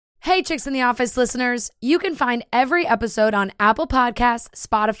Hey, Chicks in the Office listeners, you can find every episode on Apple Podcasts,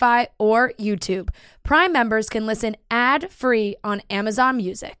 Spotify, or YouTube. Prime members can listen ad-free on Amazon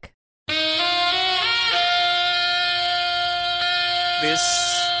Music. This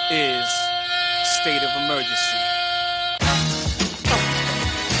is State of Emergency.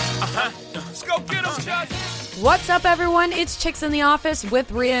 Let's go get 'em, Josh. What's up, everyone? It's Chicks in the Office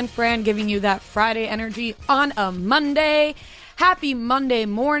with Rhea and Fran giving you that Friday energy on a Monday. Happy Monday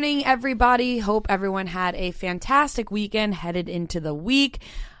morning, everybody. Hope everyone had a fantastic weekend headed into the week.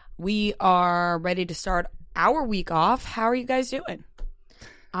 We are ready to start our week off. How are you guys doing?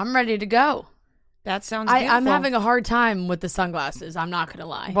 I'm ready to go. That sounds beautiful. I'm having a hard time with the sunglasses. I'm not going to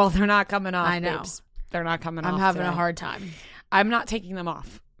lie. Well, they're not coming off. I know. Babes. They're not coming off. I'm having today. a hard time. I'm not taking them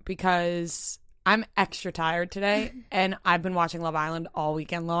off because I'm extra tired today, and I've been watching Love Island all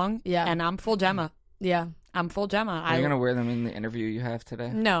weekend long. Yeah. And I'm full Gemma. Yeah. I'm full Gemma. Are you going to wear them in the interview you have today?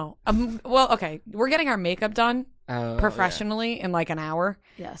 No. Well, okay. We're getting our makeup done professionally in like an hour.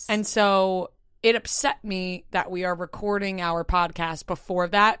 Yes. And so it upset me that we are recording our podcast before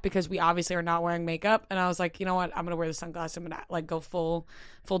that because we obviously are not wearing makeup. And I was like, you know what? I'm going to wear the sunglasses. I'm going to like go full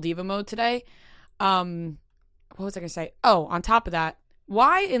diva mode today. What was I going to say? Oh, on top of that,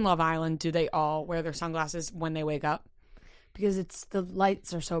 why in Love Island do they all wear their sunglasses when they wake up? Because the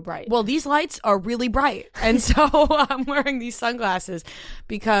lights are so bright. Well, these lights are really bright. And so I'm wearing these sunglasses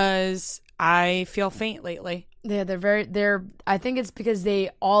because I feel faint lately. Yeah, I think it's because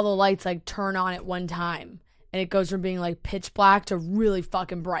all the lights like turn on at one time and it goes from being like pitch black to really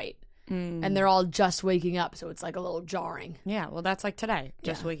fucking bright. And they're all just waking up, so it's like a little jarring. Yeah, well, that's like today.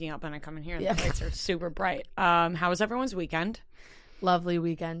 Just waking up and I come in here and Yeah. the lights are super bright. How was everyone's weekend? Lovely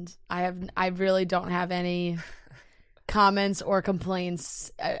weekend. I really don't have any comments or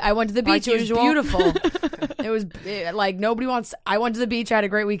complaints. I went to the beach. Like it was usual. beautiful. It was like nobody wants. I went to the beach. I had a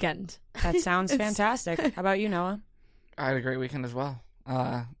great weekend. That sounds fantastic. How about you, Noah? I had a great weekend as well.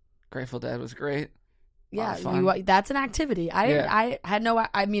 Grateful Dead was great. Yeah, fun. that's an activity. I had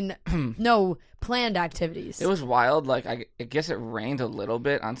no planned activities. It was wild. Like I guess it rained a little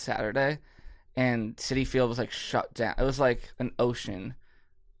bit on Saturday, and Citi Field was like shut down. It was like an ocean.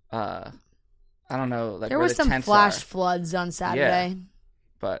 I don't know. Like there where was the some tents flash are. floods on Saturday. Yeah,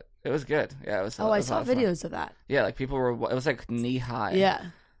 but it was good. Yeah, it was. I saw videos of that. Yeah, like people were. It was like knee high. Yeah,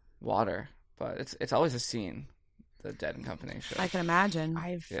 water. But it's always a scene. The Dead and Company show. I can imagine.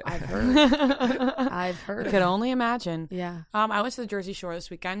 I've Yeah. heard. I've heard. I could only imagine. Yeah. I went to the Jersey Shore this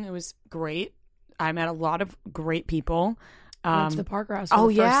weekend. It was great. I met a lot of great people. I went to the Parker House for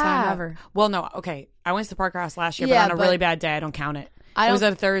the first time ever. Well, no, okay. I went to the Parker House last year, Yeah, but on a really bad day, I don't count it. It was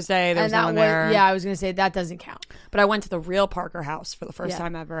on a Thursday. There was no one there. Yeah, I was going to say that doesn't count. But I went to the real Parker House for the first Yeah.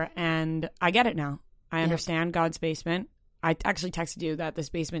 time ever, and I get it now. I understand God's basement. I actually texted you that this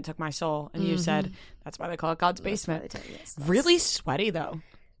basement took my soul, and you said that's why they call it God's basement. Really sweaty though.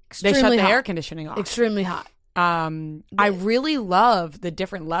 They shut the air conditioning off. Extremely hot. I really love the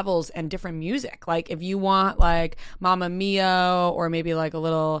different levels and different music. Like if you want like Mamma Mia or maybe like a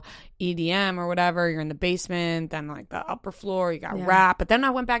little EDM or whatever, you're in the basement. Then like the upper floor, you got rap. But then I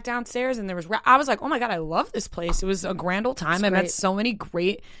went back downstairs and there was rap. I was like, oh my God, I love this place. It was a grand old time. I met so many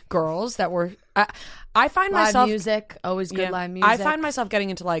great girls that were. I find live myself music, always good live music. I find myself getting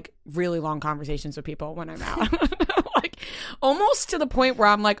into like really long conversations with people when I'm out. Like almost to the point where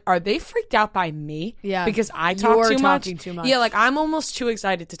I'm like, are they freaked out by me? Yeah. Because I You're talk talking too much. Yeah, like I'm almost too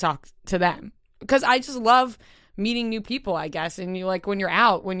excited to talk to them. Because I just love meeting new people, I guess. And you like when you're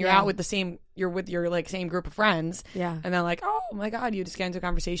out with you're with your like same group of friends. Yeah. And then like, oh my God, you just get into a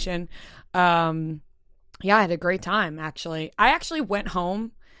conversation. Yeah, I had a great time actually. I actually went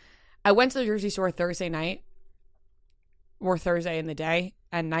home. I went to the Jersey Shore Thursday night or Thursday in the day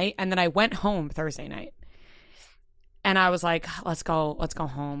and night. And then I went home Thursday night. And I was like, let's go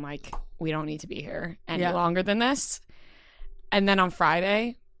home. Like, we don't need to be here any longer than this. And then on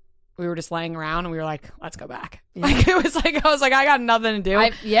Friday, we were just laying around and we were like, let's go back. Yeah. Like, it was like, I was like, I got nothing to do.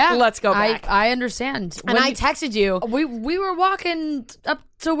 Let's go back. I understand. And I texted you. We were walking up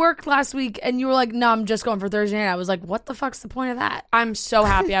to work last week and you were like, no, I'm just going for Thursday night. I was like, what the fuck's the point of that? I'm so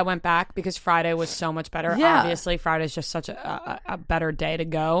happy I went back because Friday was so much better. Yeah. Obviously, Friday's just such a better day to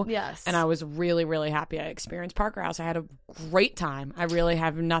go. Yes. And I was really, really happy I experienced Parker House. I had a great time. I really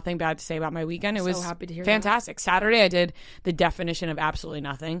have nothing bad to say about my weekend. It was happy to hear fantastic. That. Saturday, I did the definition of absolutely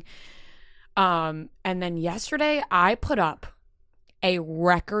nothing. And then yesterday, I put up a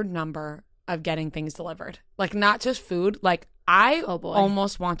record number of getting things delivered. Like, not just food. Like, I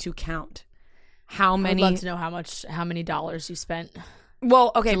almost want to count how many. I'd love to know how many dollars you spent.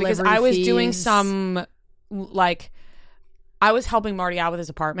 Well, okay, Delivery because I was fees. doing some like I was helping Marty out with his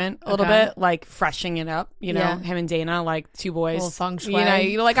apartment a little Okay. bit, like freshening it up. You know, Yeah. him and Dana, like two boys. Little feng shui.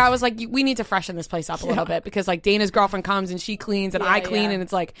 You know, like I was like, we need to freshen this place up a little bit because like Dana's girlfriend comes and she cleans and I clean and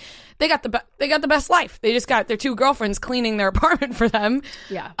it's like they got the best life. They just got their two girlfriends cleaning their apartment for them.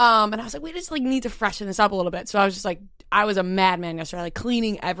 Yeah. And I was like, we just like need to freshen this up a little bit. So I was just like, I was a madman yesterday, like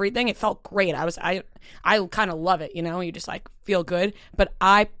cleaning everything. It felt great. I kind of love it. You know, you just like feel good. But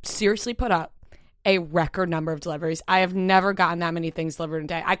I seriously put up a record number of deliveries. I have never gotten that many things delivered in a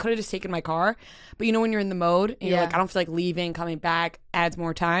day. I could have just taken my car, but you know when you're in the mode and you're like, I don't feel like leaving, coming back adds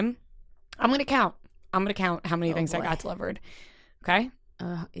more time. I'm gonna count how many things I got delivered. Okay,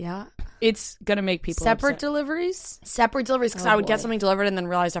 Yeah. it's gonna make people Separate upset. deliveries? Separate deliveries because Oh, I would get boy. something delivered and then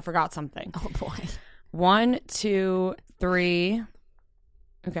realize I forgot something. Oh, boy. 1, 2, 3.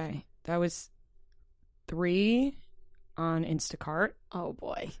 Okay, that was 3 on Instacart. Oh,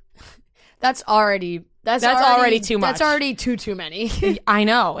 boy. That's already too much. That's already too many. I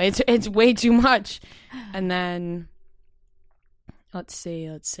know it's way too much. And then let's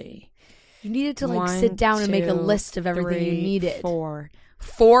see. You needed to like 1, sit down and make a 2, list of everything you 3, needed.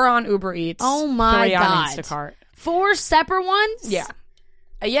 4 on Uber Eats. Oh my 3 God. on Instacart. 4 separate ones? Yeah.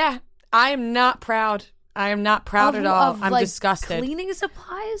 Yeah. I am not proud. I am not proud at all. I'm like, disgusted. Cleaning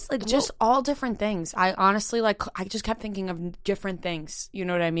supplies? Like Just all different things. I honestly I just kept thinking of different things. You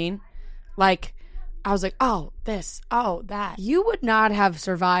know what I mean? Like I was like, oh, this, oh, that. you would not have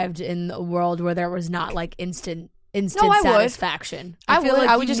survived in a world where there was not like instant I would. satisfaction. I feel would. like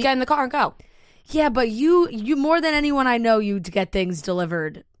I you would just need- get in the car and go. Yeah, but you more than anyone I know, you to get things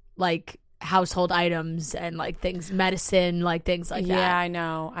delivered, like household items and like things, medicine, like things like that. Yeah, I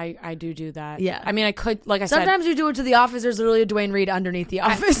know. I do that. Yeah. I mean, I could, like I Sometimes you do it to the office. There's literally a Dwayne Reed underneath the said,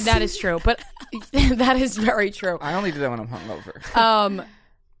 office. that is true. But that is very true. I only do that when I'm hungover.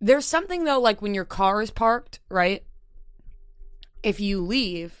 There's something though, like when your car is parked, right? If you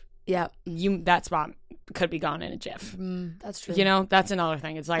leave, yeah, that spot could be gone in a jiff. that's true. You know, that's another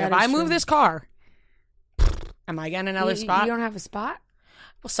thing. It's like That if I is move true. this car, am I getting another spot? You don't have a spot?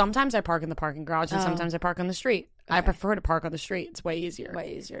 Well, sometimes I park in the parking garage, and sometimes I park on the street. I prefer to park on the street. It's way easier.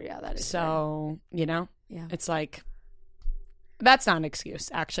 Way easier. Yeah, that is So you know, Yeah. it's like. That's not an excuse,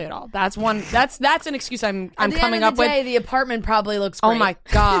 actually, at all. That's one. That's an excuse I'm At the coming end of up the day, with. the apartment probably looks great. Oh my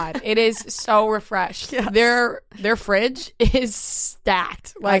god, it is so refreshed. Their fridge is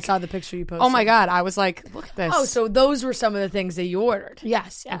stacked. I Like, saw the picture you posted. oh my god, I was like, look at this. Oh, so those were some of the things that you ordered.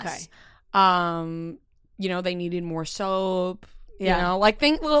 yes. Okay. You know, they needed more soap. Yeah. You know, like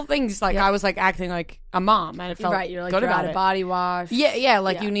little things. Like I was like acting like a mom, and it felt Right, you're like good you're about out of it. body wash. Yeah,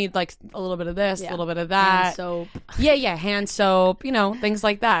 like Yeah. you need like a little bit of this, a Yeah. little bit of hand that. soap. Yeah, hand soap, you know, things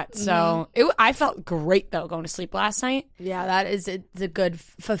like that. Mm-hmm. So I felt great though going to sleep last night. Yeah, that is it's a good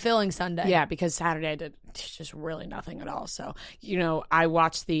fulfilling Sunday. Yeah, because Saturday I did just really nothing at all. So, you know, I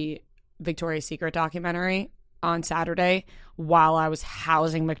watched the Victoria's Secret documentary on Saturday while I was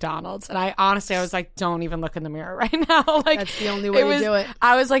housing McDonald's. And I was like, don't even look in the mirror right now. Like That's the only way to do it.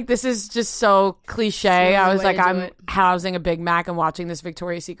 I was like, this is just so cliche. the I only was way like, to do I'm it. housing a Big Mac and watching this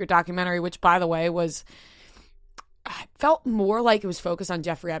Victoria's Secret documentary, which by the way was I felt more like it was focused on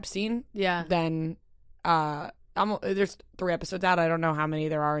Jeffrey Epstein Yeah. than there's 3 episodes out. I don't know how many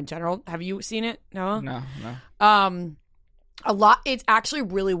there are in general. Have you seen it? No. No. A lot. It's actually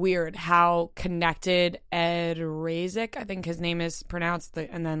really weird how connected Ed Razik, I think his name is pronounced,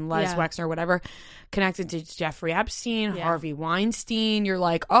 and then Les Yeah. Wexner, whatever, connected to Jeffrey Epstein, Yeah. Harvey Weinstein. You're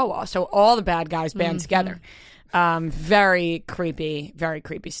like, oh, so all the bad guys band together. Very creepy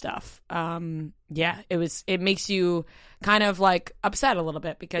stuff. Yeah, it makes you kind of like upset a little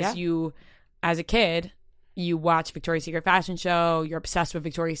bit because you, as a kid, you watch Victoria's Secret fashion show, you're obsessed with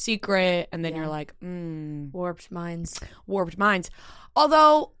Victoria's Secret, and then you're like, Warped minds. warped minds.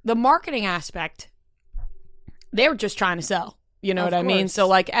 Although the marketing aspect, they were just trying to sell. You know Of what I mean? course. So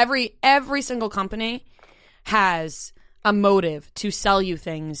like every single company has a motive to sell you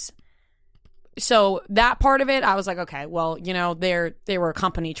things. So that part of it, I was like, okay, well, you know, they were a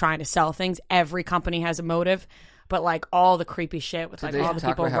company trying to sell things. Every company has a motive, but like all the creepy shit with like Did they all the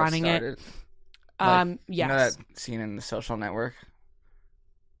talk people about how running it. started? Yes. You know that scene in The Social Network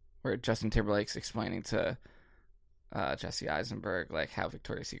where Justin Timberlake's explaining to Jesse Eisenberg like how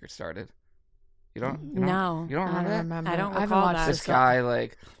Victoria's Secret started? You don't No. You don't I remember don't that? remember. I don't haven't recall watched that. This guy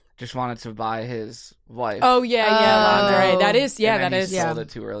like just wanted to buy his wife. Oh yeah, lingerie. That is, and then that is. he sold it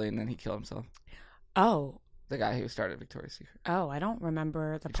too early and then he killed himself. Oh, The guy who started Victoria's Secret. I don't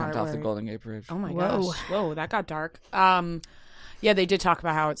remember the He part jumped off the where. Golden Gate Bridge. Oh my Whoa. gosh! Whoa, that got dark. Yeah, they did talk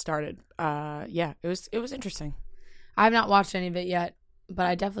about how it started. Yeah, it was interesting. I have not watched any of it yet. But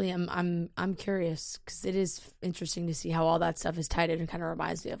I definitely am. I'm curious because it is interesting to see how all that stuff is tied in, and kind of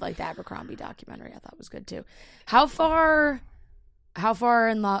reminds me of like the Abercrombie documentary. I thought was good too. How far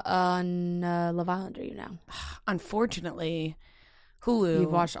in on Love Island are you now? Unfortunately, Hulu.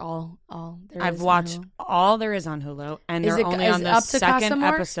 You've watched all there is I've on watched Hulu? all there is on Hulu, and Is they're it- only is on it the up to Casa second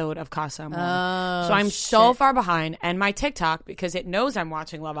Amor? episode of Casa Amor. Oh, So I'm so shit. far behind, and my TikTok, because it knows I'm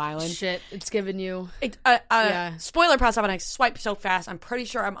watching Love Island. Shit, it's giving you. Yeah. Spoiler press up, and I swipe so fast. I'm pretty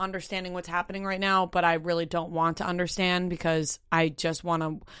sure I'm understanding what's happening right now, but I really don't want to understand because I just want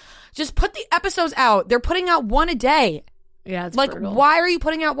to just put the episodes out. They're putting out one a day. Yeah, it's Like, brutal. why are you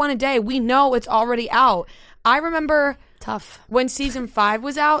putting out one a day? We know it's already out. I remember Tough. when season 5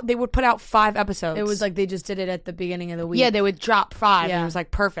 was out, they would put out 5 episodes. It was like they just did it at the beginning of the week. yeah, they would drop 5. And Yeah. it was like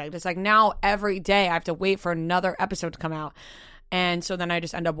perfect. It's like now every day I have to wait for another episode to come out. And so then I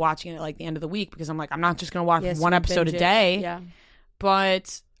just end up watching it like the end of the week because I'm like, I'm not just going to watch Yes, one you episode a binge it. day. Yeah.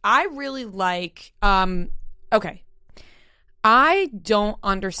 But I really like okay. I don't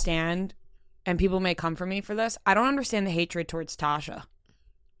understand, and people may come for me for this. I don't understand the hatred towards Tasha.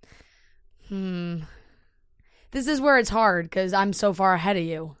 This is where it's hard because I'm so far ahead of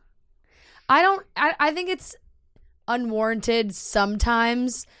you. I think it's unwarranted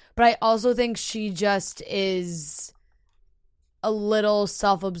sometimes, but I also think she just is a little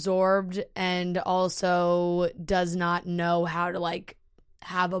self-absorbed and also does not know how to like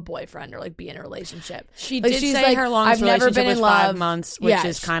have a boyfriend or like be in a relationship. She Like, did she's say like, her longest I've never relationship been was in 5 love. months, which Yeah,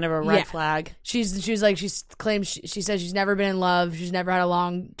 is kind of a red yeah. flag. She's like, she claims she says she's never been in love. She's never had a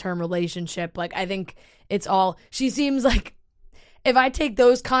long-term relationship. Like, I think it's all, she seems like, if I take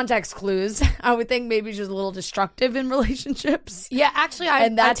those context clues, I would think maybe she's a little destructive in relationships. Yeah, actually,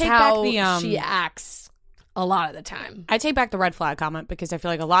 And that's I take how back the she acts a lot of the time. I take back the red flag comment because I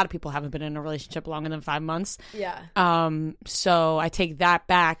feel like a lot of people haven't been in a relationship longer than 5 months. Yeah. So I take that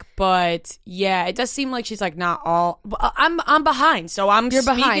back, but yeah, it does seem like she's like not all. I'm behind, so You're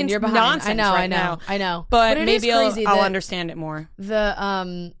speaking behind. You're behind. nonsense I know. now. I know. But it is maybe I'll crazy understand it more.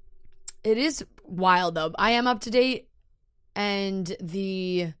 The it is wild though. I am up to date, and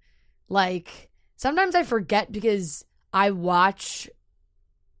sometimes I forget because I watch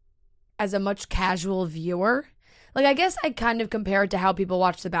as a much casual viewer. Like, I guess I kind of compare it to how people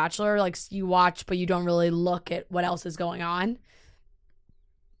watch The Bachelor. Like, you watch, but you don't really look at what else is going on.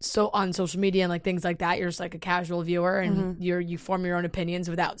 So on social media and like things like that, you're just like a casual viewer, and you form your own opinions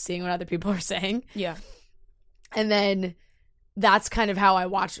without seeing what other people are saying. Yeah. And then that's kind of how I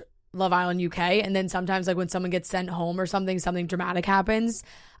watch Love Island UK. And then sometimes, like when someone gets sent home or something dramatic happens,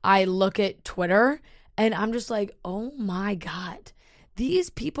 I look at Twitter and I'm just like, oh my God, these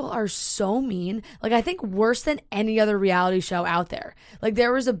people are so mean. Like, I think worse than any other reality show out there. Like,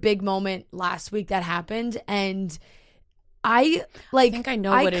 there was a big moment last week that happened, and I think I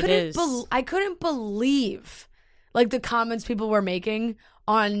know what it is. I couldn't believe like the comments people were making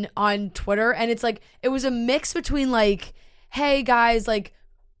on Twitter, and it's like it was a mix between like, hey guys, like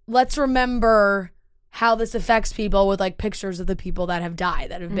let's remember how this affects people with like pictures of the people that have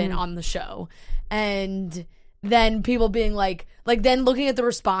died that have been on the show, and then people being like then looking at the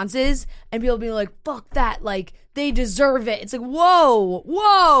responses and people being like, fuck that, like they deserve it. It's like, whoa.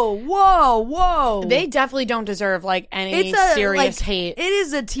 They definitely don't deserve like any serious hate. It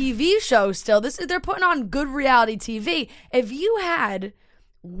is a TV show still. They're putting on good reality TV. If you had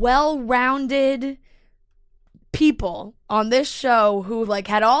well-rounded people on this show who like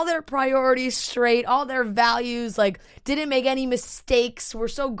had all their priorities straight, all their values, like didn't make any mistakes, were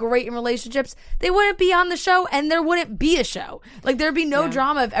so great in relationships, they wouldn't be on the show, and there wouldn't be a show. Like, there'd be no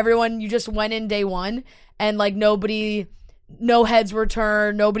drama if everyone, you just went in day one and like no heads were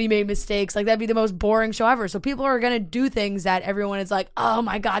turned, nobody made mistakes. Like, that'd be the most boring show ever. So people are gonna do things that everyone is like, oh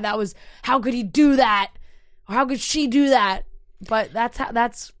my God, how could he do that? Or how could she do that? But that's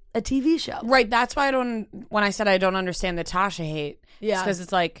a TV show. Right, that's why when I said I don't understand the Tasha hate, Yeah. because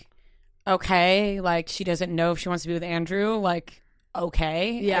it's like, okay, like she doesn't know if she wants to be with Andrew, like,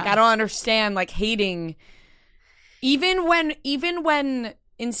 okay. Yeah. Like, I don't understand, like, hating, even when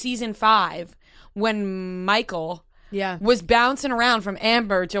in season 5, when Michael Yeah. was bouncing around from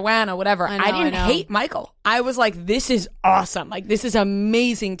Amber, Joanna, whatever, I didn't hate Michael. I was like, this is awesome. Like, this is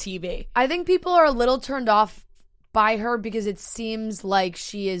amazing TV. I think people are a little turned off by her because it seems like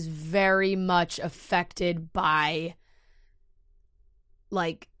she is very much affected by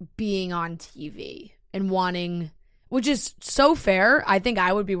like being on TV and wanting, which is so fair. I think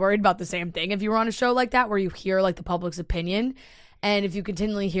I would be worried about the same thing if you were on a show like that where you hear like the public's opinion, and if you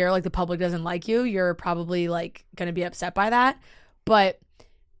continually hear like the public doesn't like you, you're probably like going to be upset by that. But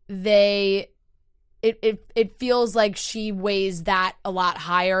they it feels like she weighs that a lot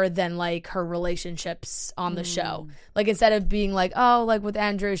higher than like her relationships on the show. Like instead of being like, oh, like with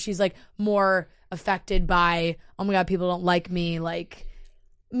Andrew, she's like more affected by, oh my God, people don't like me. Like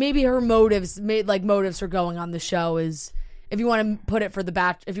maybe her motives for going on the show is, if you want to put it for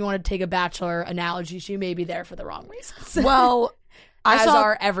if you want to take a Bachelor analogy, she may be there for the wrong reasons. Well,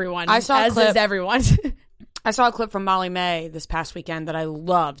 everyone. I saw a as clip. is everyone. I saw a clip from Molly May this past weekend that I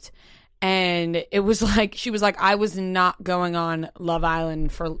loved. And it was like, she was like, I was not going on Love Island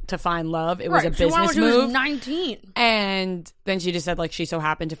to find love. It was a business she move. was 19. And then she just said like she so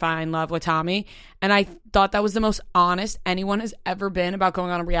happened to find love with Tommy. And I thought that was the most honest anyone has ever been about going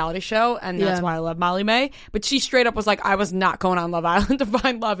on a reality show. And that's why I love Molly May. But she straight up was like, I was not going on Love Island to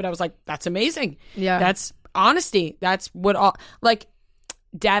find love. And I was like, that's amazing. Yeah. That's honesty. That's what all, like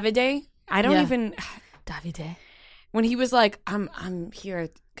Davide. I don't even, Davide. when he was like, I'm here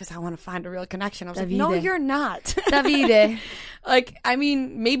because I want to find a real connection. I was like, Davide. no, you're not. Davide. Like, I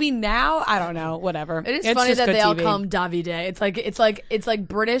mean, maybe now, I don't know, whatever. It is It's funny just that good they all TV. come Davide. It's like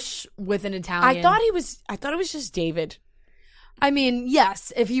British with an Italian. I thought it was just David. I mean,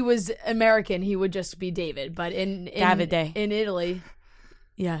 yes, if he was American, he would just be David. But in Davide. in Italy,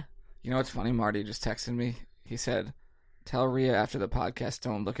 yeah. You know what's funny? Marty just texted me. He said, tell Rhea after the podcast,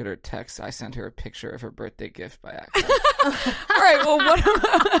 don't look at her text. I sent her a picture of her birthday gift by accident. All right, well, what?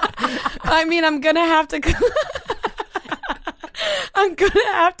 I mean, I'm gonna have to. I'm gonna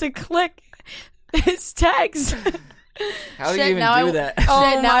have to click his text. How do Shit, you even now do that? Oh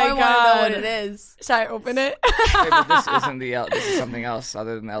Shit, now my I want to know what God. it is. Should I open it? Wait, but this isn't this is something else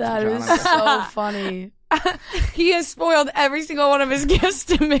other than Elton That John. is I'm guessing. so funny. He has spoiled every single one of his gifts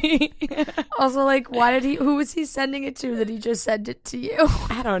to me. Also, like, who was he sending it to that he just sent it to you?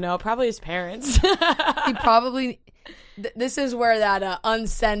 I don't know. Probably his parents. He probably. This is where that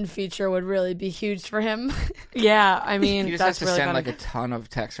unsend feature would really be huge for him. Yeah, I mean, You just that's have to really send funny. like a ton of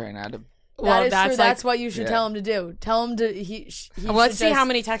text right now to. Well, that is true. like- That's what you should Yeah. tell him to do. Tell him to. Well, let's see how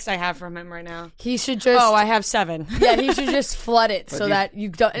many texts I have from him right now. He should just. Oh, I have 7. Yeah, he should just flood it so you- that you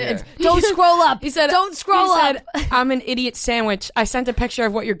don't. Yeah. Don't scroll up. He said, "Don't scroll he up." said, I'm an idiot sandwich. I sent a picture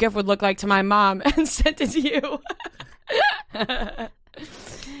of what your gift would look like to my mom and sent it to you.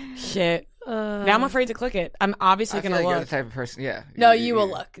 Shit. Now I'm afraid to click it. I'm obviously I feel going like to you're look. the type of person. Yeah. No, you will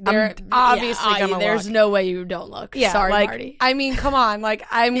look. obviously gonna There's look. no way you don't look. Yeah, Sorry, like, Marty. I mean, come on. Like,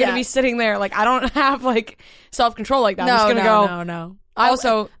 I'm going to Yeah. be sitting there. Like, I don't have, like, self-control like that. I'm just going to go. no.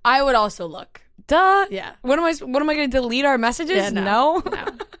 Also, I would also look. duh. Yeah. What am I going to delete our messages? Yeah, no.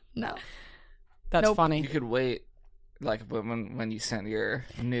 No. That's Nope. funny. You could wait, like when you sent your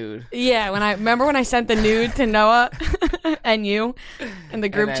nude. Yeah, when I sent the nude to Noah and you in the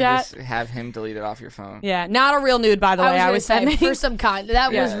group and then chat. just have him delete it off your phone. Yeah, not a real nude, by the way. I was sending for some that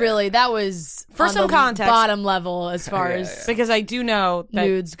Yeah. was really that was For on some the context. bottom level as far Yeah, as yeah. because I do know that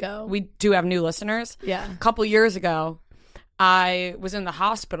nudes go. we do have new listeners. Yeah. A couple years ago, I was in the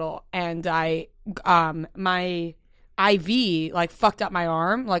hospital and my IV like fucked up my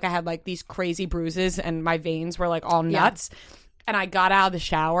arm. Like I had like these crazy bruises and my veins were like all nuts. And I got out of the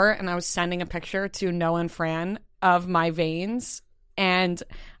shower and I was sending a picture to Noah and Fran of my veins. And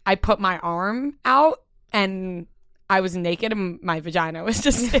I put my arm out and I was naked and my vagina was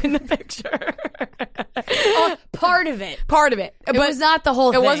just in the picture. Part of it. Part of it. It was not the whole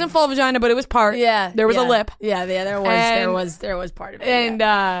It thing. wasn't full vagina, but it was part. Yeah. There was a yeah. lip. Yeah, there was part of it. And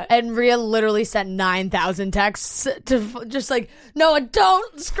yeah. And Rhea literally sent 9,000 texts to just like, Noah,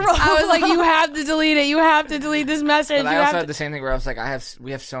 don't scroll. I was like, you have to delete it. You have to delete this message. But I You also have had to- the same thing where I was like,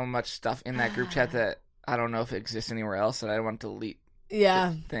 we have so much stuff in that group chat that I don't know if it exists anywhere else, that I don't want to delete yeah.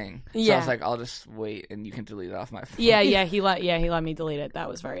 the thing. So Yeah. I was like, I'll just wait and you can delete it off my phone. Yeah, he let me delete it. That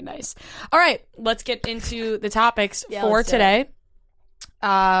was very nice. All right, let's get into the topics for let's do today.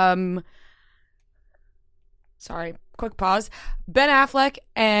 Sorry, quick pause. Ben Affleck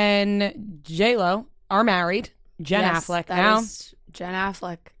and J-Lo are married. Jen Yes, Affleck that now. is Jen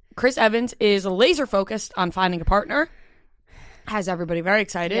Affleck. Chris Evans is laser focused on finding a partner. Has everybody very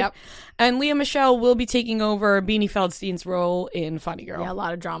excited. Yep. And Leah Michelle will be taking over Beanie Feldstein's role in Funny Girl. Yeah, a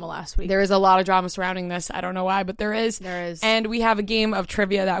lot of drama last week. There is a lot of drama surrounding this. I don't know why, but there is. There is. And we have a game of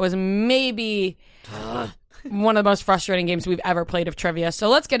trivia that was maybe one of the most frustrating games we've ever played of trivia. So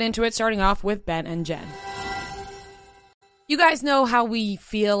let's get into it, starting off with Ben and Jen. You guys know how we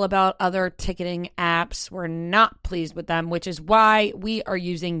feel about other ticketing apps. We're not pleased with them, which is why we are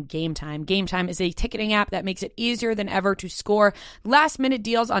using Game Time. Game Time is a ticketing app that makes it easier than ever to score last-minute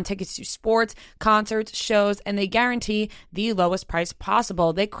deals on tickets to sports, concerts, shows, and they guarantee the lowest price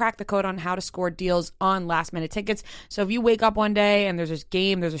possible. They crack the code on how to score deals on last-minute tickets. So if you wake up one day and there's this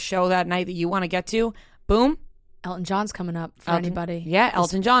game, there's a show that night that you want to get to, boom. Elton John's coming up for anybody. Yeah,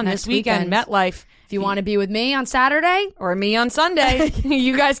 Elton John this weekend, MetLife. If you want to be with me on Saturday or me on Sunday,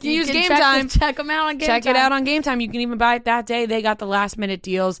 you guys can use Game Time. Check them out on Game Time. Check it out on Game Time. You can even buy it that day. They got the last minute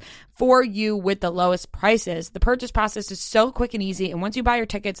deals for you with the lowest prices. The purchase process is so quick and easy. And once you buy your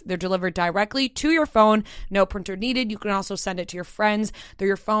tickets, they're delivered directly to your phone. No printer needed. You can also send it to your friends through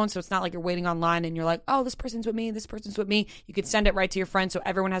your phone. So it's not like you're waiting online and you're like, oh, this person's with me. This person's with me. You can send it right to your friends. So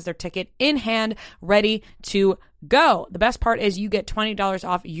everyone has their ticket in hand, ready to go. The best part is you get $20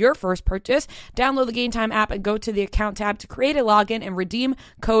 off your first purchase. Download the Game Time app and go to the account tab to create a login and redeem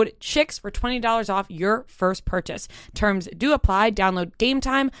code CHICKS for $20 off your first purchase. Terms do apply. Download Game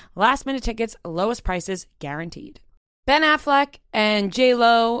Time. Last minute tickets, lowest prices guaranteed. Ben Affleck and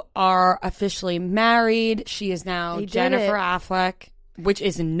J-Lo are officially married. She is now Jennifer Affleck, which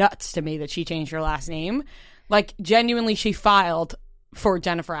is nuts to me that she changed her last name. Like, genuinely, she filed for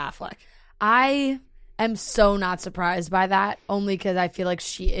Jennifer Affleck. I'm so not surprised by that, only because I feel like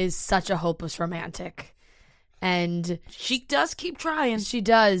she is such a hopeless romantic. And she does keep trying. She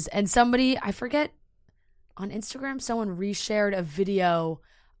does. And somebody, I forget, on Instagram, someone reshared a video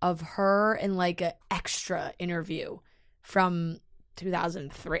of her in like an extra interview from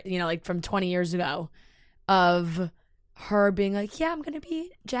 2003, like from 20 years ago, of her being like, yeah, I'm going to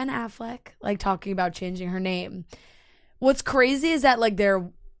be Jen Affleck, like talking about changing her name. What's crazy is that like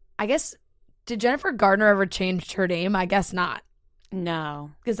I guess, did Jennifer Gardner ever change her name? I guess not. No.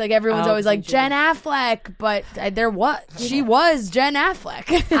 Because like everyone's always like Jen Affleck, but she was Jen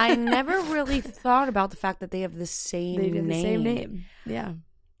Affleck. I never really thought about the fact that they have the same name. They did the same name. Yeah.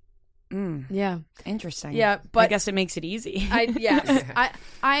 Yeah. Interesting. Yeah, but I guess it makes it easy.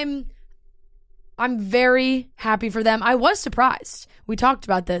 I'm very happy for them. I was surprised. We talked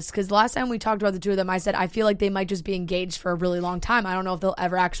about this because last time we talked about the two of them, I said I feel like they might just be engaged for a really long time. I don't know if they'll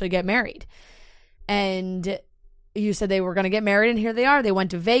ever actually get married. And you said they were going to get married, and here they are. They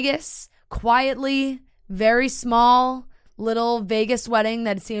went to Vegas quietly, very small, little Vegas wedding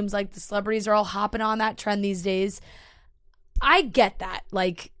that it seems like the celebrities are all hopping on that trend these days. I get that.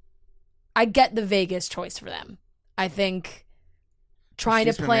 Like, I get the Vegas choice for them. I think trying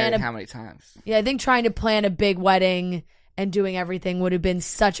to plan how many times? Yeah, I think trying to plan a big wedding and doing everything would have been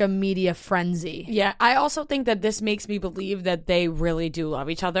such a media frenzy. Yeah, I also think that this makes me believe that they really do love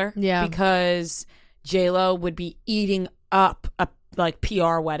each other. Yeah. Because J-Lo would be eating up a like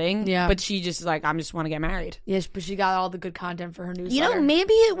PR wedding. Yeah. But she just like, I just want to get married. Yes, but she got all the good content for her newsletter.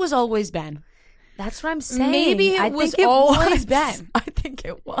 Maybe it was always Ben. That's what I'm saying. Maybe it was always Ben. I think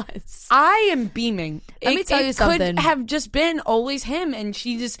it was. I am beaming. Let me tell you something. It could have just been always him, and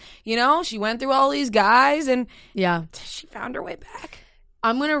she just, she went through all these guys, and she found her way back.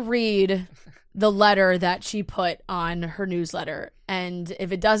 I'm going to read the letter that she put on her newsletter, and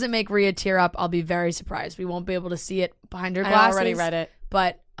if it doesn't make Rhea tear up, I'll be very surprised. We won't be able to see it behind her glasses. I already read it.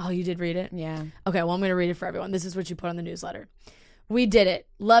 But, you did read it? Yeah. Okay, well, I'm going to read it for everyone. This is what she put on the newsletter. We did it.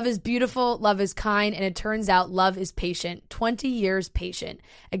 Love is beautiful, love is kind, and it turns out love is patient. 20 years patient.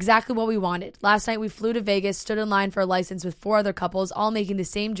 Exactly what we wanted. Last night we flew to Vegas, stood in line for a license with 4 other couples, all making the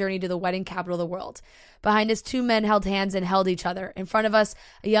same journey to the wedding capital of the world. Behind us, 2 men held hands and held each other. In front of us,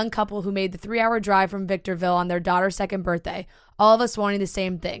 a young couple who made the 3-hour drive from Victorville on their daughter's 2nd birthday. All of us wanting the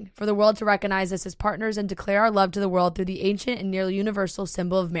same thing, for the world to recognize us as partners and declare our love to the world through the ancient and nearly universal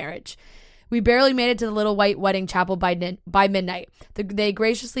symbol of marriage. We barely made it to the little white wedding chapel by midnight. They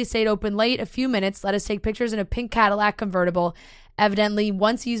graciously stayed open late, a few minutes, let us take pictures in a pink Cadillac convertible, evidently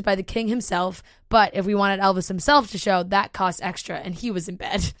once used by the king himself, but if we wanted Elvis himself to show, that cost extra, and he was in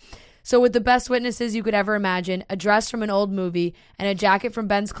bed. So with the best witnesses you could ever imagine, a dress from an old movie, and a jacket from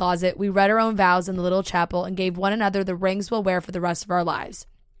Ben's closet, we read our own vows in the little chapel and gave one another the rings we'll wear for the rest of our lives.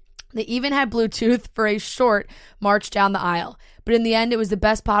 They even had Bluetooth for a short march down the aisle. But in the end, it was the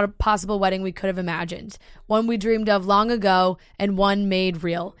best possible wedding we could have imagined. One we dreamed of long ago, and one made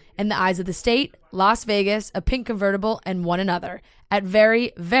real. In the eyes of the state, Las Vegas, a pink convertible, and one another. At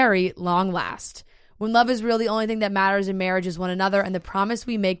very, very long last. When love is real, the only thing that matters in marriage is one another and the promise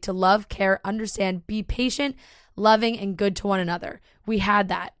we make to love, care, understand, be patient, loving, and good to one another. We had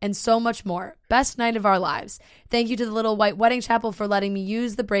that, and so much more. Best night of our lives. Thank you to the little white wedding chapel for letting me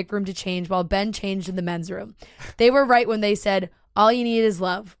use the break room to change while Ben changed in the men's room. They were right when they said, All you need is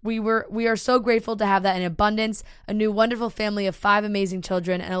love. We are so grateful to have that in abundance, a new wonderful family of 5 amazing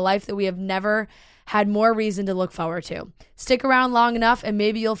children, and a life that we have never had more reason to look forward to. Stick around long enough and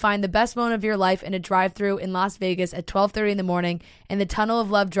maybe you'll find the best moment of your life in a drive-thru in Las Vegas at 12:30 in the morning in the Tunnel of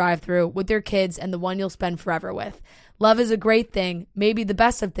Love drive-thru with your kids and the one you'll spend forever with. Love is a great thing, maybe the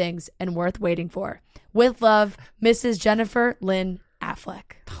best of things, and worth waiting for. With love, Mrs. Jennifer Lynn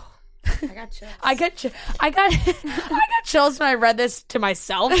Affleck. I got chills. I got chills when I read this to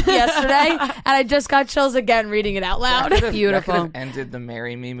myself yesterday, and I just got chills again reading it out loud. Beautiful. That could have ended the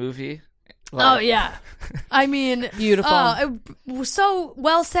Marry Me movie. Oh yeah, I mean, beautiful. So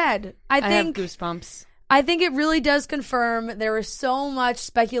well said. I think have goosebumps. I think it really does confirm there was so much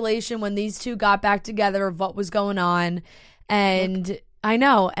speculation when these two got back together of what was going on, and I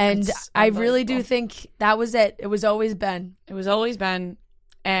know, and I really do think that was it. It was always Ben. It was always Ben,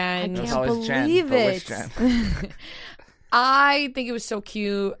 and I It was can't always Jen, believe but which it. Jen? I think it was so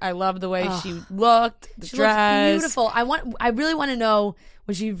cute. I love the way she looked, the She dress. looks beautiful. I really want to know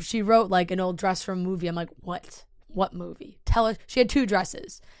when she wrote like an old dress from a movie. I'm like, what movie? Tell us. She had 2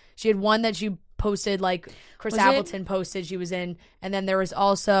 dresses. She had one that she posted, like Chris Was it- Appleton posted she was in, and then there was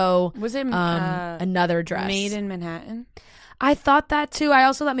also Was it another dress. Made in Manhattan? I thought that too. I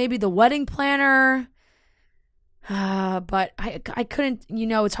also thought maybe the wedding planner. But I couldn't,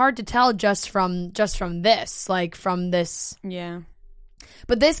 it's hard to tell just from this, like from this. Yeah.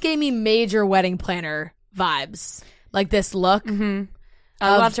 But this gave me major wedding planner vibes. Like this look. Mm-hmm.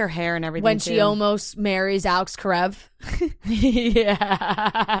 I loved her hair and everything When too. she almost marries Alex Karev. yeah.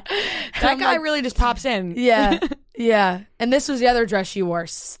 That guy really just pops in. Yeah. Yeah. And this was the other dress she wore.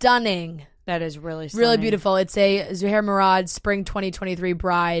 Stunning. That is really stunning. Really beautiful. It's a Zuhair Murad Spring 2023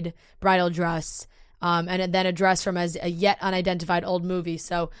 bridal dress. And then a dress from a yet unidentified old movie.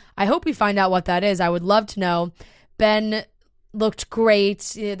 So I hope we find out what that is. I would love to know. Ben looked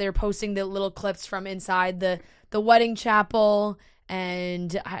great. They're posting the little clips from inside the wedding chapel.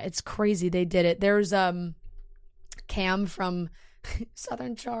 And it's crazy they did it. There's Cam from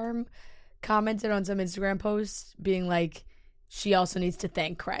Southern Charm commented on some Instagram posts being like, she also needs to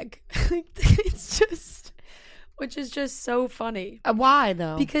thank Craig. It's just, which is just so funny. Why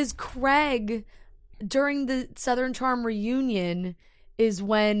though? Because Craig, during the Southern Charm reunion, is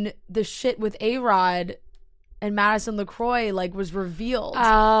when the shit with A-Rod and Madison LaCroix was revealed.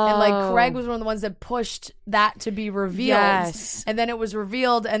 And Craig was one of the ones that pushed that to be revealed. Yes. And then it was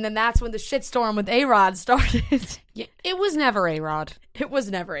revealed, and then that's when the shitstorm with A-Rod started. Yeah, it was never A-Rod. It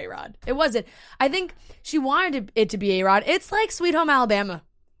was never A-Rod. It wasn't. I think she wanted it to be A-Rod. It's like Sweet Home Alabama.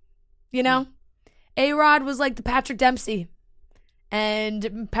 A-Rod was like the Patrick Dempsey.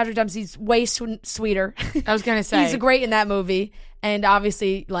 And Patrick Dempsey's way sweeter. I was gonna say He's great in that movie. And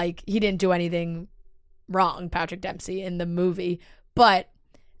obviously, he didn't do anything wrong, Patrick Dempsey, in the movie. But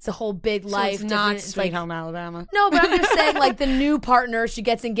it's a whole big life. So it's not different- Sweet Home Alabama. No, but I'm just saying, the new partner, she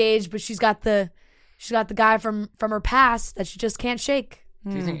gets engaged, but she's got the guy from her past that she just can't shake.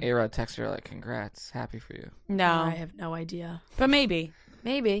 Do you think A-Rod texted her like, congrats, happy for you? No, I have no idea. but maybe.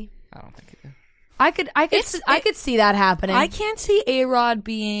 Maybe. I don't think he did. I could see that happening. I can't see A-Rod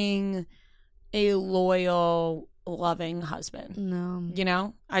being a loyal, loving husband.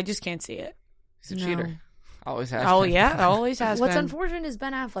 No. I just can't see it. He's a No. cheater. Always has Oh been. yeah, always has What's been. unfortunate is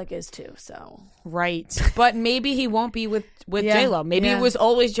Ben Affleck is too, so. Right, but maybe he won't be with Yeah, J-Lo. Maybe yeah. it was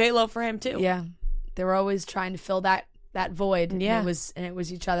always J-Lo for him too. Yeah. They were always trying to fill that void. Yeah. And it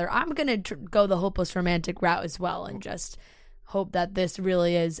was each other. I'm going to go the hopeless romantic route as well and just hope that this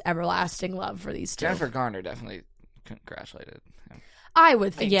really is everlasting love for these two. Jennifer Garner definitely congratulated him. I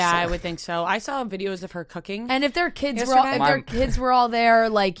would think Yeah, so. I would think so. I saw videos of her cooking. And if their kids were all, Yesterday?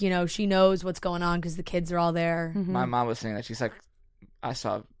 there, she knows what's going on because the kids are all there. My mom was saying that she's like,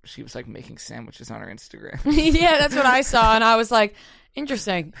 she was like making sandwiches on her Instagram. Yeah, that's what I saw, and I was like,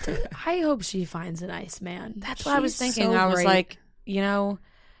 interesting. I hope she finds a nice man. That's what I was She's thinking. so I was great. like,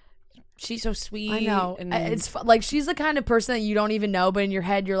 she's so sweet. I know. And It's she's the kind of person that you don't even know, but in your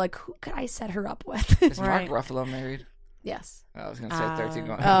head, you're like, who could I set her up with? Is Right. Mark Ruffalo married? Yes. I was going to say 13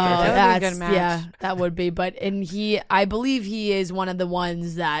 going. Oh, 13. that would be a that's good match. yeah, that would be. But I believe he is one of the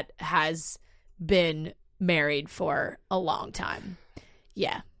ones that has been married for a long time.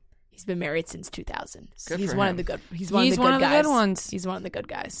 Yeah, he's been married since 2000. So Good he's for one him. of the good. He's He's one of the one good of the guys. good ones. He's one of the good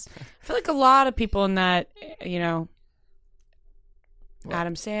guys. I feel like a lot of people in that, What?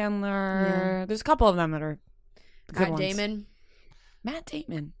 Adam Sandler. There's a couple of them that are good Matt ones. Damon. Matt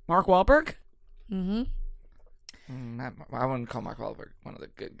Damon. Mark Wahlberg? Mm-hmm. I wouldn't call Mark Wahlberg one of the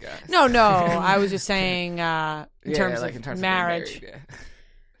good guys. No. I was just saying in terms like of being marriage. married, yeah.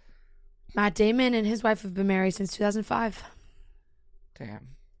 Matt Damon and his wife have been married since 2005. Damn.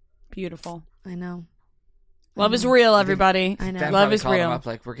 Beautiful. I know. Love is real, everybody. I know. Dan Love probably is called him real. Up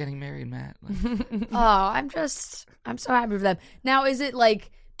like, we're getting married, Matt. Like, Oh, I'm so happy for them. Now, is it like,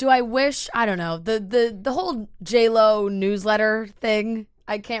 do I wish, I don't know, the whole J-Lo newsletter thing,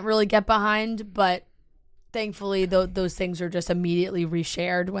 I can't really get behind, but thankfully those things are just immediately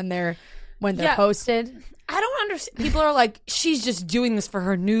reshared when they're Yeah. posted. I don't understand. People are like, she's just doing this for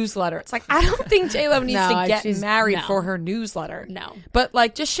her newsletter. It's like, I don't think J-Lo needs No, to get she's- married no. for her newsletter. No. But,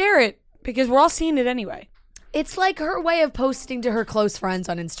 like, just share it because we're all seeing it anyway. It's like her way of posting to her close friends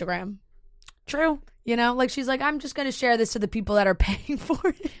on Instagram. True. You know, like she's like, I'm just going to share this to the people that are paying for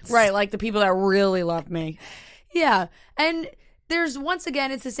it. Right, like the people that really love me. Yeah. And there's, once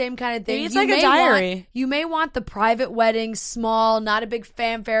again, it's the same kind of thing. Maybe it's You like a may diary. you may want the private wedding, small, not a big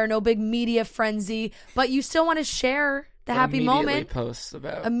fanfare, no big media frenzy, but you still want to share the happy immediately moment. Post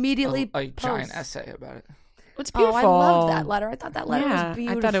about Immediately a giant post. essay about it. It's Oh, beautiful. I loved that letter. I thought that letter Yeah, was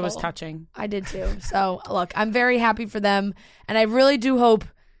beautiful. I thought it was touching. I did too. So, look, I'm very happy for them, and I really do hope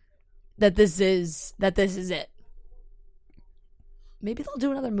that this is it. Maybe they'll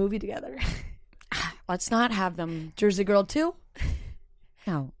do another movie together. Let's not have them. Jersey Girl 2?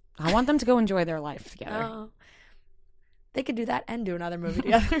 No, I want them to go enjoy their life together. Oh. They could do that and do another movie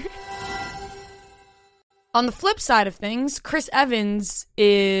together. On the flip side of things, Chris Evans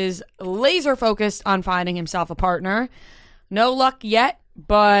is laser focused on finding himself a partner. No luck yet,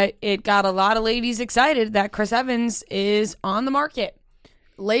 but it got a lot of ladies excited that Chris Evans is on the market.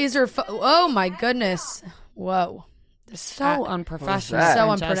 Oh my goodness. Whoa. So unprofessional.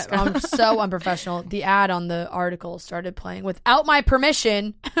 that? So unprofessional. The ad on the article started playing without my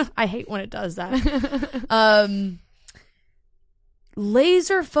permission. I hate when it does that.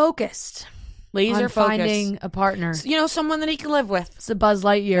 Laser focused. Laser on focused. finding a partner. You know, someone that he can live with. It's a Buzz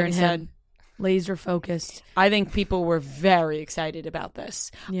Lightyear Like in I him. said. Laser focused. I think people were very excited about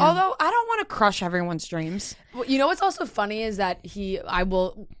this. Yeah. Although I don't want to crush everyone's dreams. Well, you know what's also funny is that he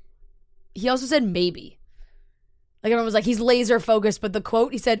also said maybe. Like everyone was like, he's laser focused, but the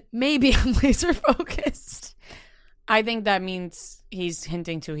quote, he said, maybe I'm laser focused. I think that means he's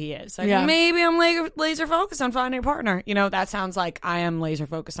hinting to he is. Like, Yeah. maybe I'm laser focused on finding a partner. You know, that sounds like I am laser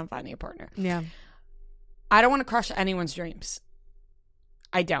focused on finding a partner. Yeah. I don't want to crush anyone's dreams.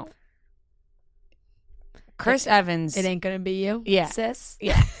 I don't. Chris Evans. It ain't gonna be you, Yeah. sis.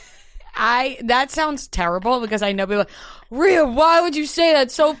 Yeah. That sounds terrible because I know people are like, Rhea, why would you say that?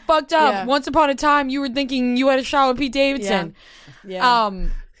 So fucked up. Yeah. Once upon a time you were thinking you had a shot with Pete Davidson. Yeah.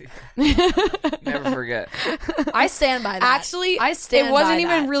 Never forget. I stand by that. Actually, I stand it wasn't by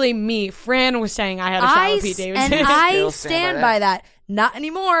even that. really me. Fran was saying I had a shot with Pete Davidson. And I Still stand by that. Not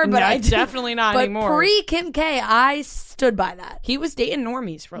anymore, but No, I do. definitely not but anymore. Pre Kim K, I stood by that. He was dating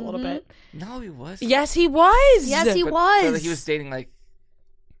normies for a little bit. No, he was. Yes, he was. Yes, he But was. he was dating like.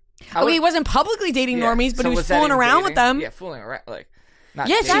 Okay, he wasn't publicly dating Yeah. normies, but So he was that fooling even around with dating? them. Yeah, fooling around. Like, not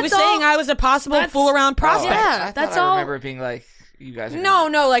Yes, dating. he was That's all- saying I was a possible that's- fool around prospect. Yeah, I that's thought all- I remember it being like, you guys are No,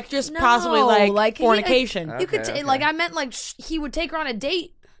 like just No, possibly like he- fornication. You could Okay, okay. like I meant like he would take her on a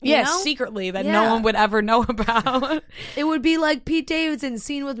date. You Yes, know? secretly that no Yeah. one would ever know about. It would be like Pete Davidson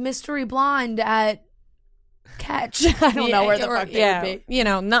seen with Mystery Blonde at Catch. I don't know where the fuck they would be. You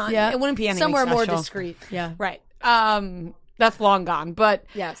know, not Yeah, it wouldn't be anything somewhere more special. discreet. Yeah. Right. That's long gone. But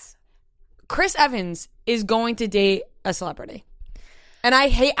Yes. Chris Evans is going to date a celebrity. And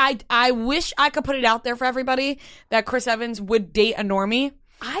I wish I could put it out there for everybody that Chris Evans would date a normie.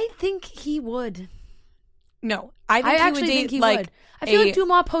 I think he would. No. I think I he actually would date think he like would. I feel like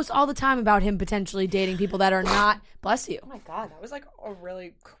Dumas posts all the time about him potentially dating people that are not. Bless you. Oh my god, that was like a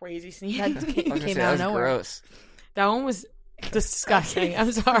really crazy scene. That I was gonna came say, out that of was nowhere. gross. That one was disgusting.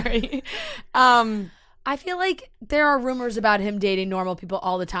 I'm sorry. I feel like there are rumors about him dating normal people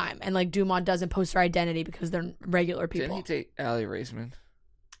all the time, and like Dumont doesn't post their identity because they're regular people. Didn't he date Allie Raisman?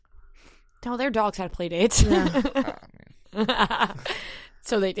 No, their dogs had play dates. Oh, man.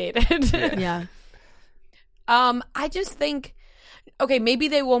 So they dated. Yeah. I just think, okay, maybe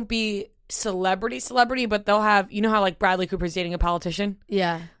they won't be celebrity, but they'll have, you know how like Bradley Cooper's dating a politician?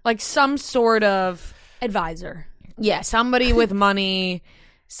 Yeah. Like some sort of, Advisor. yeah, somebody with money,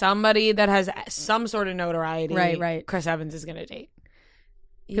 somebody that has some sort of notoriety. Right. Chris Evans is going to date.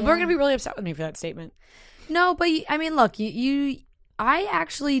 People are going to be really upset with me for that statement. No, but I mean, look, I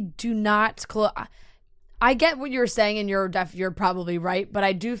actually do not. I get what you're saying, and you're probably right, but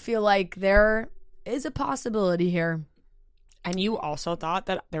I do feel like there is a possibility here. And you also thought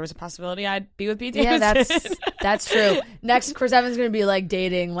that there was a possibility I'd be with Pete Yeah, Davidson. that's true. Next, Chris Evans is going to be like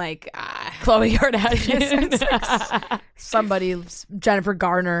dating like Khloe Kardashian. Somebody, Jennifer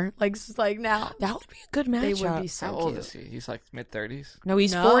Garner, like now. That would be a good matchup. They would be so How old cute. is he? He's like mid-30s. No,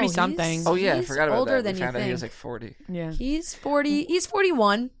 he's No, 40 something. Oh yeah, I He's forgot about older that. than We you found out he was think. like 40. Yeah. He's 40. He's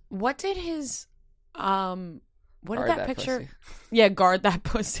 41. What did his what did Guard that picture? pussy. Yeah, guard that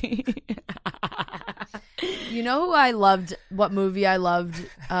pussy. You know who I loved? What movie I loved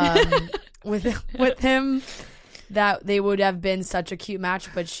with him? That they would have been such a cute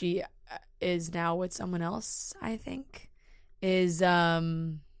match, but she is now with someone else. I think is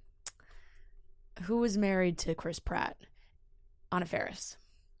who was married to Chris Pratt? Anna Faris.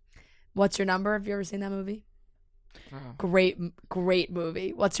 What's Your Number? Have you ever seen that movie? Oh. Great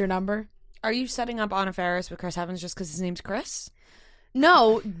movie. What's Your Number? Are you setting up Anna Faris with Chris Evans just because his name's Chris?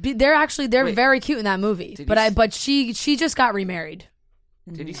 No, they're Wait. very cute in that movie. Did But you but she just got remarried.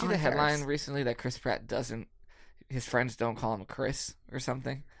 Did you see Anna the headline Faris. recently that Chris Pratt his friends don't call him Chris or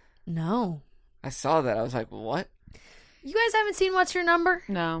something? No, I saw that. I was like, what? you guys haven't seen What's Your Number?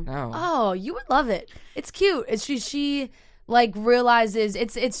 No. No. Oh, you would love it. It's cute. It's she like realizes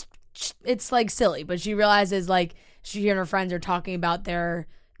it's like silly, but she realizes like she and her friends are talking about the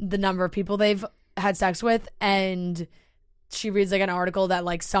number of people they've had sex with, and she reads like an article that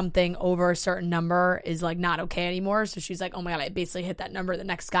like something over a certain number is like not okay anymore. So she's like, oh my god, I basically hit that number. The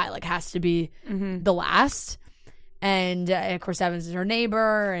next guy like has to be the last. And Chris Evans is her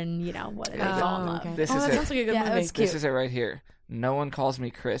neighbor, and you know what? They fall in love. Okay. This Oh, is that it. sounds like a good Yeah, movie. that's cute. This is it right here. No one calls me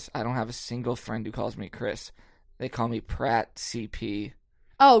Chris. I don't have a single friend who calls me Chris. They call me Pratt CP.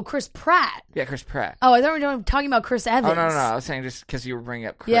 Oh, Chris Pratt. Yeah, Chris Pratt. Oh, I thought we were talking about Chris Evans. Oh, no. I was saying just because you were bringing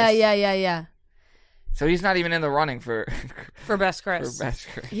up Chris. Yeah. So he's not even in the running for For Best Chris. best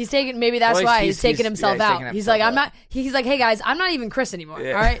Chris. He's taking, maybe that's Well, why he's- he's taking he's- himself yeah, he's out. taking He's himself like, out. he's like, hey guys, I'm not even Chris anymore.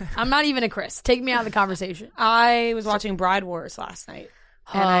 Yeah. All right. I'm not even a Chris. Take me out of the conversation. I was watching Bride Wars last night,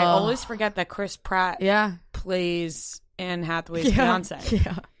 and I Oh. always forget that Chris Pratt Yeah. plays Anne Hathaway's fiance.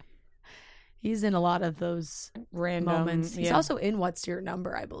 Yeah. He's in a lot of those Random moments. He's yeah. also in What's Your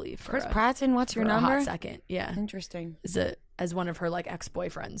Number, I believe. For Chris a- Pratt's in What's for Your a Number? hot second. Yeah. Interesting. As one of her like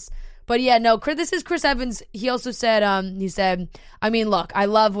ex-boyfriends. But yeah, no, this is Chris Evans. He also said, I mean, look, I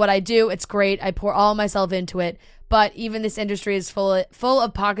love what I do. It's great. I pour all myself into it. But even this industry is full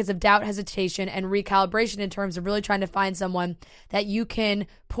of pockets of doubt, hesitation, and recalibration in terms of really trying to find someone that you can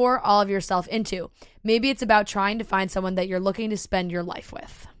pour all of yourself into. Maybe it's about trying to find someone that you're looking to spend your life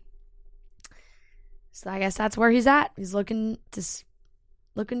with. So I guess that's where he's at. He's looking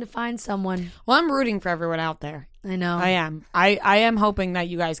to find someone. Well, I'm rooting for everyone out there. I know. I am. I am hoping that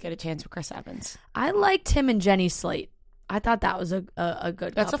you guys get a chance with Chris Evans. I liked him and Jenny Slate. I thought that was a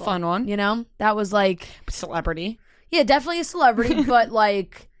good That's couple. a fun one. You know? That was like, Celebrity. yeah, definitely a celebrity, but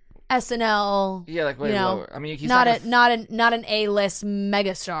like SNL. Yeah, like way You know, lower. I mean, he's not not an A-list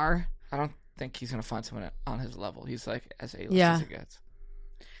megastar. I don't think he's gonna find someone on his level. He's like as A-list Yeah. as it gets.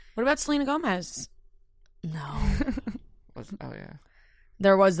 What about Selena Gomez? No. Oh yeah.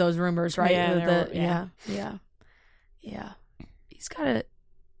 There was those rumors, right? Yeah, With there the- were- yeah. He's got a.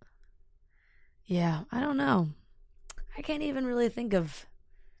 Yeah, I don't know. I can't even really think of.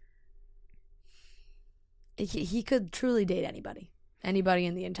 He could truly date anybody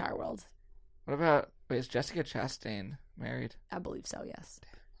in the entire world. What about is Jessica Chastain married? I believe so. Yes.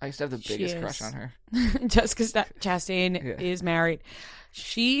 I used to have the She biggest is. crush on her. Jessica Chastain Yeah. is married.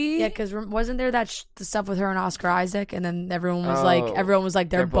 She Yeah, because wasn't there that the stuff with her and Oscar Isaac, and then everyone was Oh, like, they're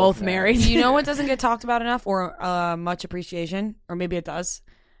they're both both married. married. You know what doesn't get talked about enough or much appreciation? Or maybe it does.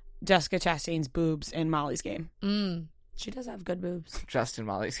 Jessica Chastain's boobs in Molly's Game. She does have good boobs. Justin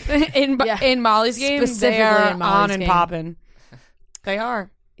Molly's. Yeah. In Molly's Game, Specifically they are in Molly's on and Game. popping. They are.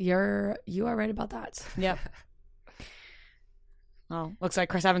 You are right about that. Yep. Oh, looks like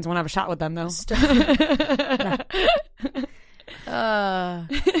Chris Evans won't have a shot with them though.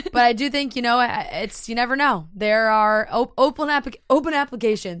 But I do think, it's you never know. There are open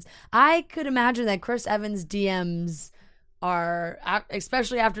applications. I could imagine that Chris Evans' DMs are,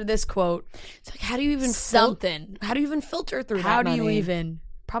 especially after this quote, It's like, how do you even something. How do you even filter through? How that do you many? even?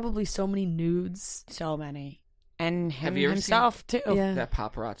 Probably so many nudes. So many, and him Have you ever himself too. Yeah. That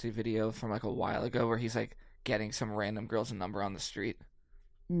paparazzi video from like a while ago where he's like getting some random girl's number on the street.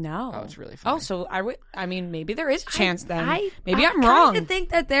 No. Oh, it's really funny. Oh, so I mean, maybe there is a chance then. I Maybe I'm wrong. kind of think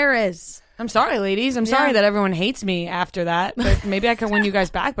that there is. I'm sorry, ladies. I'm sorry that everyone hates me after that. But maybe I can win you guys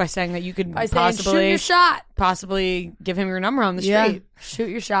back by saying that you could By saying, shoot your shot. possibly give him your number on the Yeah. street. Shoot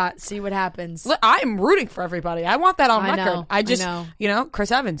your shot. See what happens. Look, I'm rooting for everybody. I want that on I record. know, I just, I know.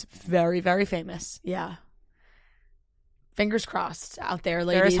 Chris Evans, very, very famous. Yeah. fingers crossed out there,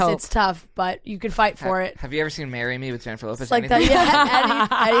 There is ladies. hope. It's tough, but you could fight for it. Have you ever seen Marry Me with Jennifer Lopez? It's like that. Yeah,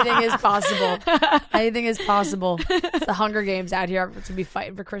 anything is possible. Anything is possible. It's the Hunger Games out here. It's gonna be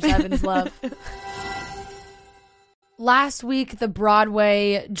fighting for Chris Evans' love. Last week, the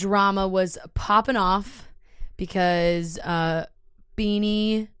Broadway drama was popping off because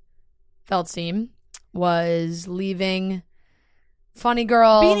Beanie Feldstein was leaving Funny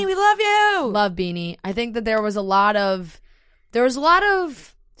Girl. Beanie, we love you. Love Beanie. I think that there was a lot of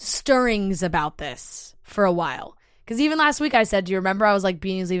stirrings about this for a while. Because even last week I said, do you remember I was like,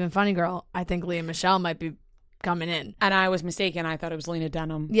 Beanie's leaving Funny Girl. I think Lea Michele might be coming in. And I was mistaken. I thought it was Lena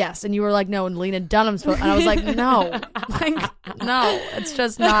Dunham. Yes, and you were like, no, and Lena Dunham's supposed, and I was like, no. Like, no, it's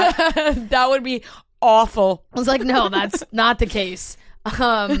just not. That would be awful. I was like, no, that's not the case.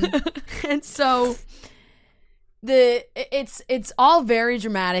 And so it's all very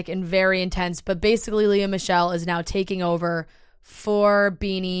dramatic and very intense, but basically Lea Michele is now taking over for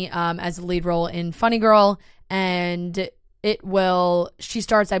Beanie as the lead role in Funny Girl, and she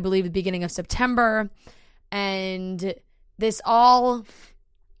starts, I believe, the beginning of September, and this all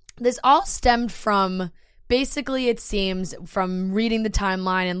stemmed from, basically, it seems, from reading the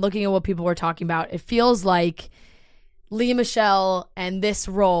timeline and looking at what people were talking about, it feels like Lea Michele and this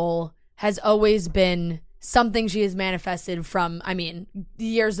role has always been something she has manifested from, I mean, the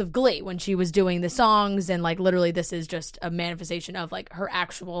years of Glee when she was doing the songs, and like literally this is just a manifestation of like her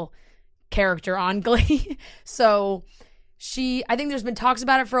actual character on Glee. So I think there's been talks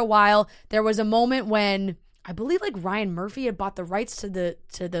about it for a while. There was a moment when I believe like Ryan Murphy had bought the rights to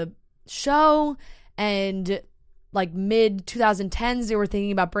the show, and like mid 2010s they were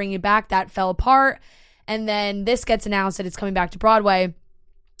thinking about bringing it back. That fell apart. And then this gets announced that it's coming back to Broadway.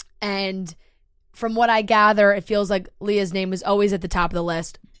 And from what I gather, it feels like Leah's name was always at the top of the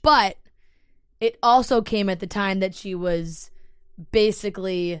list. But it also came at the time that she was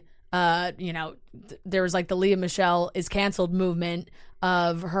basically, there was like the Lea Michele is canceled movement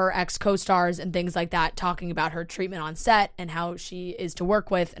of her ex co-stars and things like that, talking about her treatment on set and how she is to work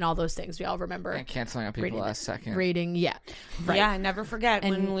with and all those things we all remember. And canceling on people last second. Yeah. Right. Yeah, never forget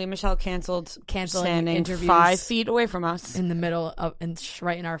when Lea Michele canceling standing interviews 5 feet away from us. In the middle of, and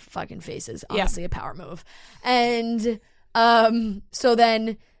right in our fucking faces. Honestly, a power move. And so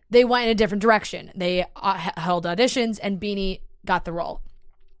then they went in a different direction. They held auditions and Beanie got the role.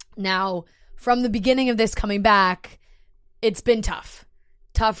 Now, from the beginning of this coming back, it's been tough.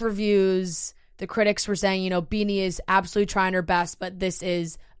 Tough reviews. The critics were saying, Beanie is absolutely trying her best, but this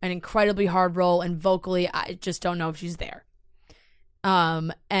is an incredibly hard role, and vocally, I just don't know if she's there.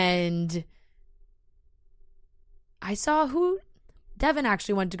 And I saw Devin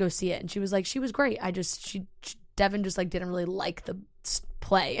actually went to go see it, and she was like, she was great. Devin just like didn't really like the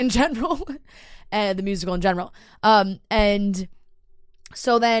play in general, and the musical in general. And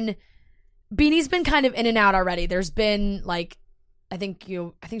so then Beanie's been kind of in and out already. There's been like, I think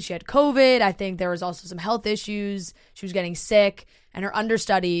she had COVID. I think there was also some health issues. She was getting sick, and her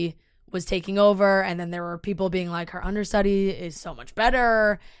understudy was taking over. And then there were people being like, her understudy is so much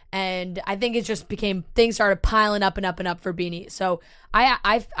better. And I think it just things started piling up and up and up for Beanie. So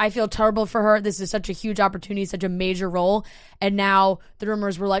I feel terrible for her. This is such a huge opportunity, such a major role. And now the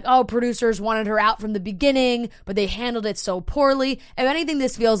rumors were like, oh, producers wanted her out from the beginning, but they handled it so poorly. If anything,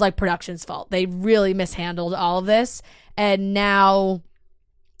 this feels like production's fault. They really mishandled all of this. And now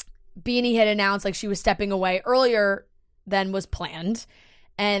Beanie had announced like she was stepping away earlier than was planned.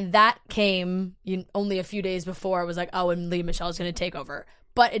 And that came only a few days before. It was like, oh, and Lea Michele is going to take over.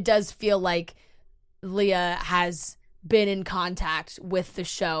 But it does feel like Lea has been in contact with the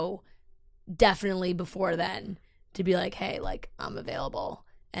show definitely before then to be like, hey, like, I'm available.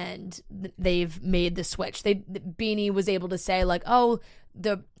 And they've made the switch. Beanie was able to say like, oh,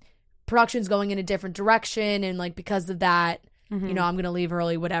 the production's going in a different direction, and like because of that, I'm going to leave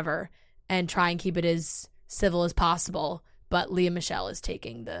early, whatever, and try and keep it as civil as possible. But Lea Michele is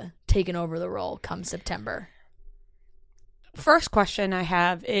taking over the role come September. First question I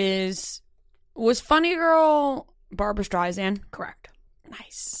have is, was Funny Girl Barbra Streisand? Correct.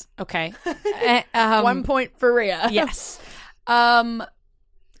 Nice. Okay. 1 point for Rhea. Yes.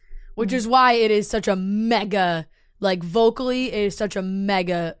 Which is why it is such a mega, like vocally, it is such a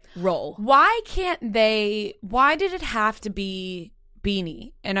mega role. Why did it have to be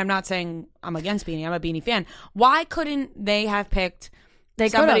Beanie? And I'm not saying I'm against Beanie. I'm a Beanie fan. Why couldn't they have picked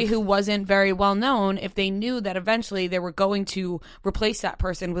somebody who wasn't very well known if they knew that eventually they were going to replace that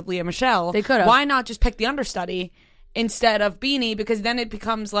person with Lea Michele? They could have. Why not just pick the understudy instead of Beanie, because then it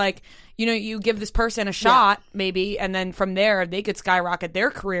becomes like, you know, you give this person a shot maybe, and then from there they could skyrocket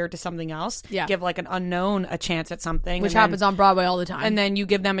their career to something else. Yeah. Give like an unknown a chance at something, Which and then- happens on Broadway all the time. and then you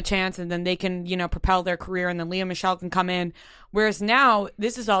give them a chance, and then they can, you know, propel their career, and then Lea Michele can come in. Whereas now,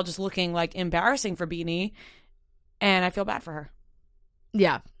 this is all just looking like embarrassing for Beanie, and I feel bad for her.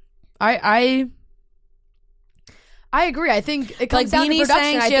 yeah. I agree. I think it comes Like down to Beanie production.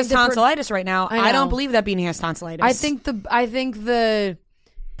 saying I she has think the tonsillitis right now. I I know. don't believe that Beanie has tonsillitis. I think the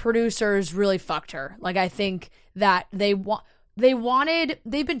producers really fucked her. Like, I think that they've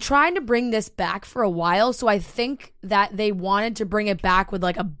been trying to bring this back for a while, so I think that they wanted to bring it back with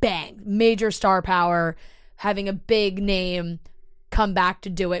like a bang, major star power, having a big name come back to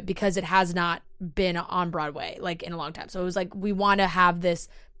do it, because it has not been on Broadway like in a long time. So it was like, we want to have this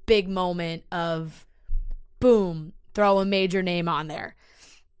big moment of boom, throw a major name on there.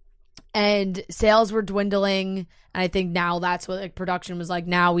 And sales were dwindling, and I think now that's what like production was like,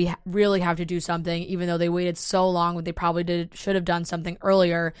 now we really have to do something, even though they waited so long when they probably should have done something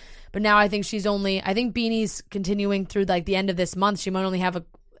earlier. But now I think I think Beanie's continuing through like the end of this month. She might only have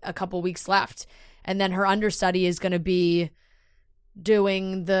a couple weeks left, and then her understudy is going to be she's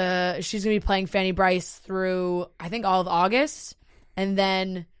going to be playing Fanny Bryce through I think all of August, and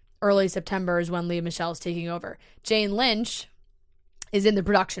then early September is when Lea Michele is taking over. Jane Lynch is in the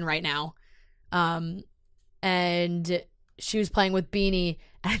production right now. And she was playing with Beanie.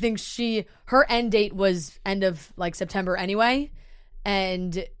 I think her end date was end of like September anyway.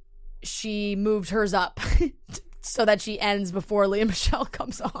 And she moved hers up so that she ends before Lea Michele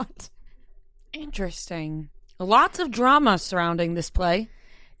comes on. Interesting. Lots of drama surrounding this play.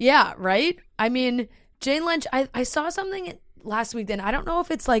 Yeah, right? I mean, Jane Lynch, I saw something last week, then I don't know if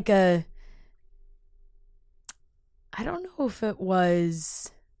it's like I don't know if it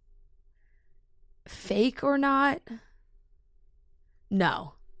was fake or not.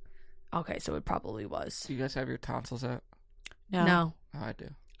 No. Okay, so it probably was. Do you guys have your tonsils out? No. Oh, I do.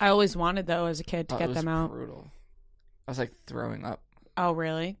 I always wanted, though, as a kid to Oh, it get was them out. brutal. I was like throwing up. Oh,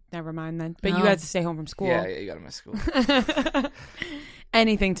 really? Never mind then. But No. you had to stay home from school. Yeah, you gotta miss school.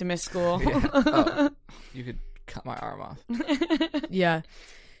 Anything to miss school. Yeah. Oh, you could cut my arm off. Yeah.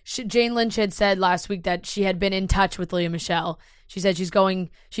 Jane Lynch had said last week that she had been in touch with Lea Michele. She said she's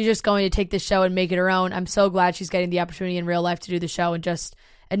just going to take this show and make it her own. I'm so glad she's getting the opportunity in real life to do the show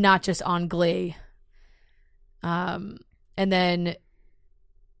and not just on Glee. And then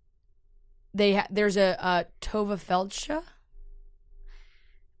there's a Tova Feldsha.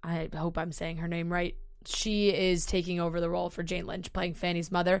 I hope I'm saying her name right. She is taking over the role for Jane Lynch, playing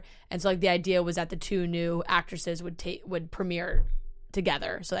Fanny's mother. And so like the idea was that the two new actresses would premiere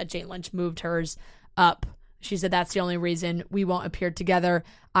together, so that Jane Lynch moved hers up. She said that's the only reason we won't appear together.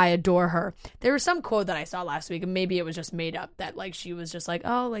 I adore her. There was some quote that I saw last week, and maybe it was just made up, that like she was just like,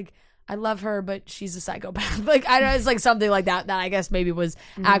 oh, like I love her, but she's a psychopath. Like I don't know, it's like something like that I guess maybe was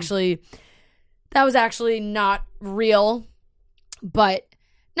actually not real. But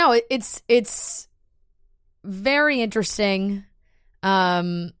no, it's very interesting.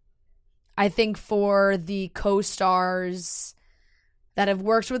 I think for the co-stars that have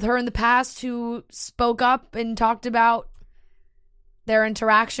worked with her in the past who spoke up and talked about their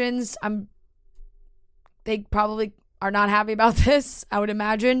interactions, they probably are not happy about this, I would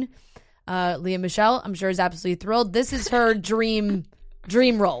imagine. Lea Michele, I'm sure, is absolutely thrilled. This is her dream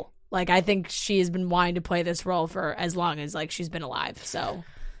role. Like, I think she has been wanting to play this role for as long as like she's been alive. So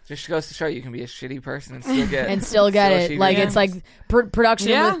Just goes to show you can be a shitty person and still get it. Like Yeah. it's like production.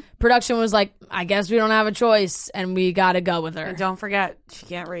 Yeah. Production was like, I guess we don't have a choice, and we got to go with her. And don't forget, she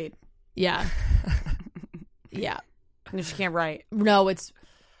can't read. Yeah, yeah. No, she can't write. No, it's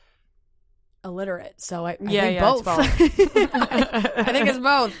illiterate. So I think It's both. both. I think it's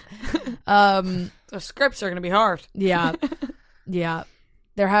both. The scripts are going to be hard. Yeah, yeah.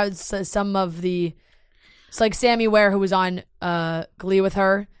 There has some of the. It's like Sammy Ware, who was on Glee with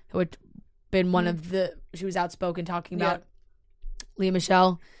her, who had been one of the. She was outspoken talking about Lea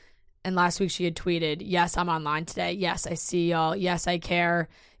Michele, and last week she had tweeted, "Yes, I'm online today. Yes, I see y'all. Yes, I care.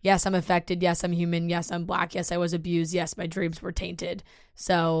 Yes, I'm affected. Yes, I'm human. Yes, I'm black. Yes, I was abused. Yes, my dreams were tainted."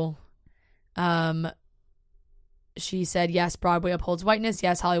 So, she said, "Yes, Broadway upholds whiteness.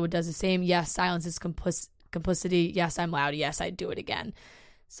 Yes, Hollywood does the same. Yes, silence is complicity. Yes, I'm loud. Yes, I'd do it again."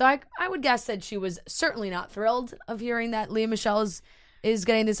 So I would guess that she was certainly not thrilled of hearing that Lea Michele is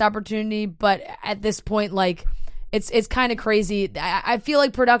getting this opportunity. But at this point, like, it's kind of crazy. I feel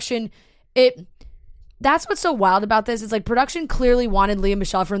like production, that's what's so wild about this. It's like production clearly wanted Lea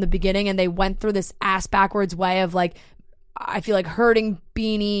Michele from the beginning, and they went through this ass backwards way of like, I feel like hurting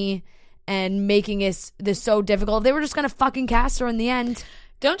Beanie and making this so difficult. They were just going to fucking cast her in the end.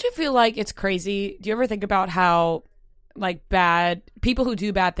 Don't you feel like it's crazy? Do you ever think about how like bad people who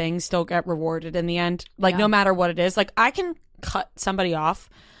do bad things still get rewarded in the end? Like no matter what it is. Like I can cut somebody off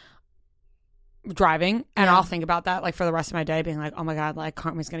driving and I'll think about that like for the rest of my day, being like, oh my God, like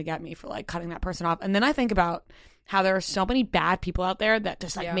karma's gonna get me for like cutting that person off. And then I think about how there are so many bad people out there that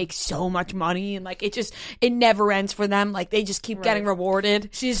just like make so much money and like it never ends for them. Like they just keep getting rewarded.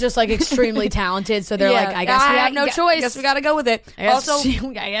 She's just like extremely talented, so they're like, I guess we have no choice. I guess we gotta go with it. I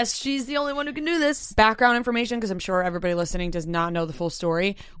guess she's the only one who can do this. Background information, because I'm sure everybody listening does not know the full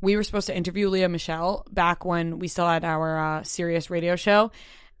story. We were supposed to interview Leah Michelle back when we still had our Sirius radio show.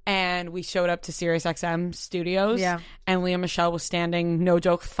 And we showed up to Sirius XM studios. Yeah. And Leah Michelle was standing, no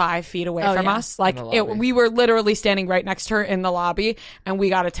joke, 5 feet away from us. Like, we were literally standing right next to her in the lobby. And we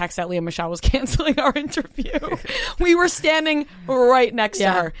got a text that Leah Michelle was canceling our interview. We were standing right next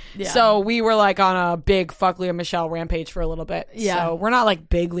to her. Yeah. So we were like on a big fuck Leah Michelle rampage for a little bit. Yeah. So we're not like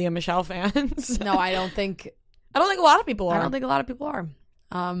big Leah Michelle fans. No, I don't think a lot of people are. I don't think a lot of people are.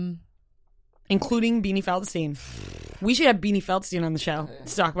 Including Beanie Feldstein. We should have Beanie Feldstein on the show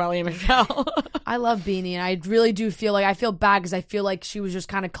to talk about Leah Michelle. I love Beanie, and I really do feel like I feel bad because I feel like she was just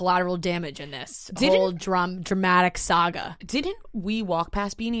kind of collateral damage in this whole dramatic saga. Didn't we walk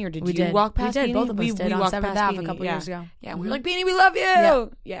past Beanie, or did you walk past Beanie? We did. Both of us did on 7th Ave a couple years ago. Yeah, we were like, Beanie, we love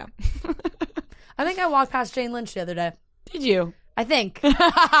you. Yeah. I think I walked past Jane Lynch the other day. Did you? I think.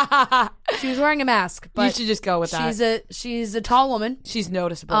 She was wearing a mask, but you should just go with that. She's a tall woman. She's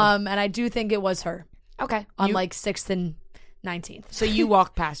noticeable. And I do think it was her. Okay. On like 6th and 19th. So you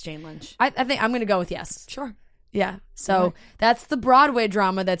walked past Jane Lynch. I think I'm going to go with yes. Sure. Yeah. So that's the Broadway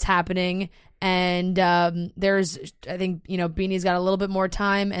drama that's happening. And there's, I think, Beanie's got a little bit more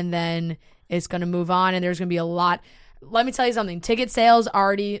time and then it's going to move on. And there's going to be a lot. Let me tell you something. Ticket sales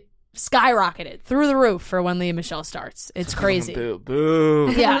already skyrocketed through the roof for when Leah Michelle starts. It's crazy.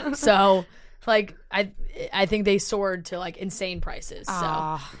 Boo. Yeah. So like I think they soared to like insane prices. So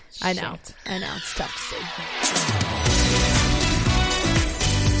I know it's tough to see.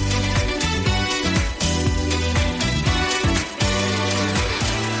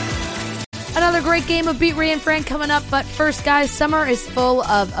 Another great game of Beat Rhea and Fran coming up, but first, guys, summer is full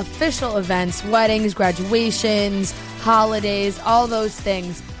of official events, weddings, graduations, holidays, all those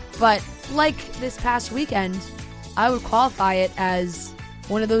things. But like this past weekend, I would qualify it as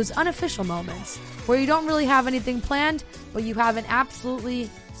one of those unofficial moments where you don't really have anything planned, but you have an absolutely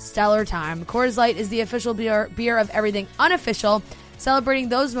stellar time. Coors Light is the official beer of everything unofficial, celebrating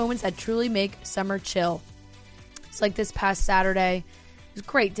those moments that truly make summer chill. It's like this past Saturday. It was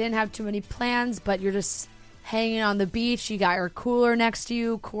great. Didn't have too many plans, but you're just hanging on the beach. You got your cooler next to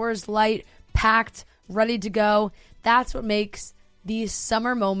you, Coors Light, packed, ready to go. That's what makes these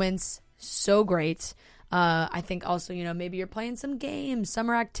summer moments so great. I think also, maybe you're playing some games,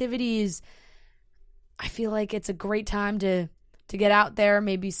 summer activities. I feel like it's a great time to get out there,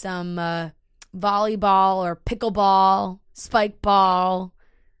 maybe some volleyball or pickleball, spike ball.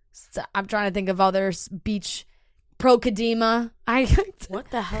 I'm trying to think of others. Beach Pro Kadima.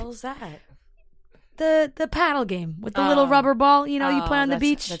 What the hell is that? The paddle game with the little rubber ball, you play on the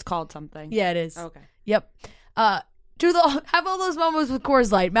beach. That's called something. Yeah, it is. Okay. Yep. Have all those moments with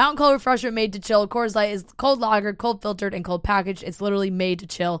Coors Light. Mountain Cold Refreshment made to chill. Coors Light is cold lagered, cold filtered, and cold packaged. It's literally made to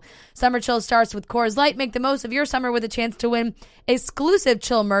chill. Summer chill starts with Coors Light. Make the most of your summer with a chance to win exclusive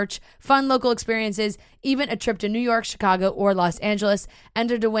chill merch, fun local experiences, even a trip to New York, Chicago, or Los Angeles.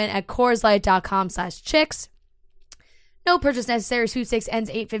 Enter to win at CoorsLight.com/chicks. No purchase necessary. Sweepstakes ends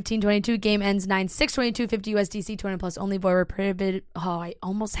 8/15/22. Game ends 9/6/22. 50 USDC. 20 plus only. Void where prohibited. Oh, I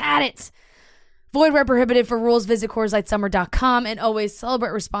almost had it. Void where prohibited. For rules, visit CoorsLightSummer.com. And always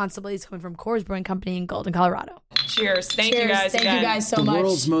celebrate responsibly. It's coming from Coors Brewing Company in Golden, Colorado. Cheers. Thank you guys Thank again. you guys so the much. The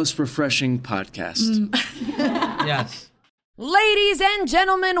world's most refreshing podcast. Yes. Ladies and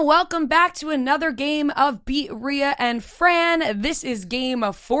gentlemen, welcome back to another game of Beat Rhea and Fran. This is game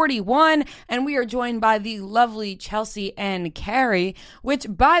 41, and we are joined by the lovely Chelsea and Carrie, which,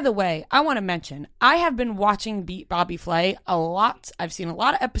 by the way, I want to mention, I have been watching Beat Bobby Flay a lot. I've seen a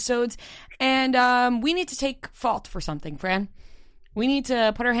lot of episodes, and we need to take fault for something, Fran. We need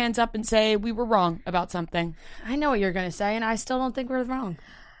to put our hands up and say we were wrong about something. I know what you're going to say, and I still don't think we're wrong.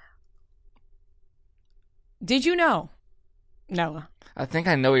 Did you know, Noah? I think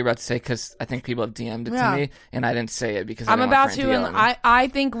I know what you're about to say because I think people have DM'd it to me, and I didn't say it because I'm about to, and I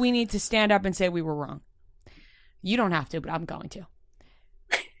think we need to stand up and say we were wrong. You don't have to, but I'm going to.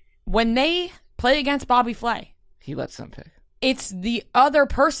 When they play against Bobby Flay, he lets them pick. It's the other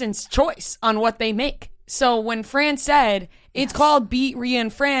person's choice on what they make. So when Fran said it's called Beat Rhea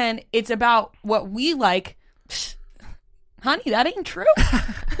and Fran, it's about what we like. Honey, that ain't true.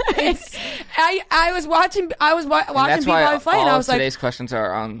 I was watching Beat Bobby Flay, and I was like, today's questions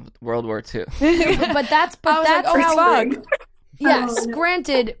are on World War II. but that's how. Yes,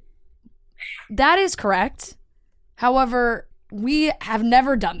 granted, that is correct. However, we have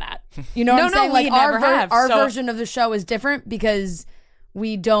never done that. You know what I'm saying? We never have. Our version of the show is different because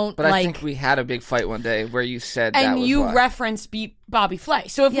we don't But I think we had a big fight one day where you said that and was you why. referenced Beat Bobby Flay.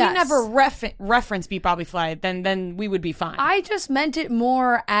 So if Yes. we never reference Beat Bobby Flay, then we would be fine. I just meant it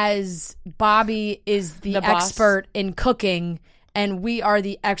more as Bobby is the boss. expert in cooking and we are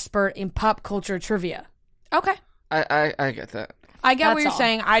the expert in pop culture trivia. Okay. I get that. I get what That's you're all.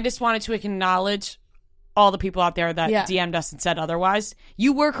 saying. I just wanted to acknowledge all the people out there that Yeah. DM'd us and said otherwise.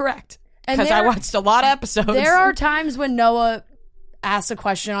 You were correct. And Because I there- watched a lot of episodes. There are times when Noah asks a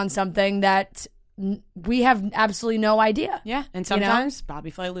question on something that we have absolutely no idea. Yeah, and sometimes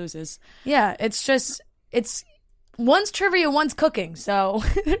Bobby Flay loses. Yeah, it's one's trivia, one's cooking, so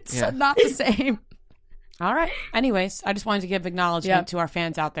it's Yeah. not the same. All right. Anyways, I just wanted to give acknowledgement Yep. to our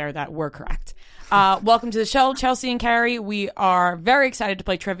fans out there that were correct. Welcome to the show, Chelsea and Carrie. We are very excited to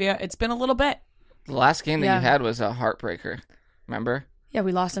play trivia. It's been a little bit. The last game that Yeah. you had was a heartbreaker. Remember? Yeah,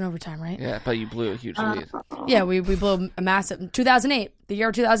 we lost in overtime, right? Yeah, but you blew a huge lead. Yeah, we blew a massive 2008. The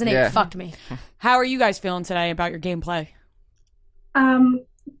year 2008 Yeah. fucked me. How are you guys feeling today about your gameplay?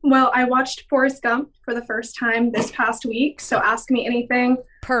 Well, I watched Forrest Gump for the first time this past week, so ask me anything.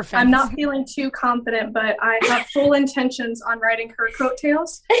 Perfect. I'm not feeling too confident, but I have full intentions on riding her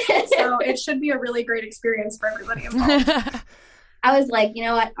coattails, so it should be a really great experience for everybody involved. I was like, you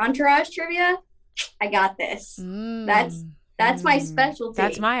know what, Entourage trivia, I got this. That's my specialty.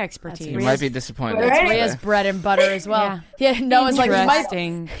 That's my expertise. You might be disappointed. Right. Rhea's bread and butter as well. Yeah, Noah's like,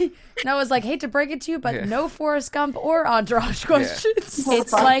 Interesting. Noah's like, hate to break it to you, but no Forrest Gump or Entourage questions.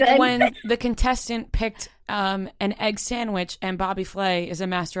 It's like when the contestant picked an egg sandwich and Bobby Flay is a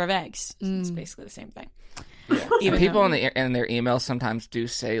master of eggs. It's basically the same thing. Even people in their emails sometimes do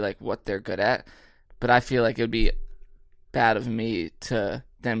say like what they're good at, but I feel like it would be bad of me to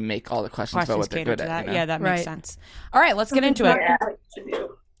then make all the questions about what they're catered good to at. that. You know? Yeah, that makes Right. sense. All right, let's get into it. Yeah, I should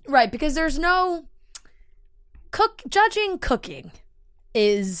do. Right, because there's no judging cooking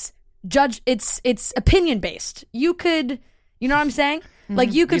is it's opinion based. You could, you know what I'm saying?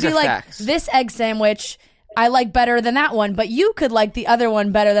 Like you could These be are like, facts. this egg sandwich I like better than that one, but you could like the other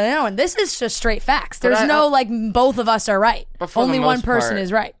one better than that one. This is just straight facts. There's no like both of us are right. But for Only the one most person part,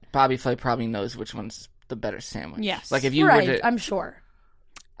 is right. Bobby Flay probably knows which one's the better sandwich. Yes. Like if you Right, were to, I'm sure.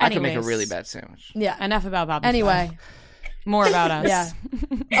 I could make a Anyways. really bad sandwich. Yeah. Enough about Bobby Anyway. Flay. More about us.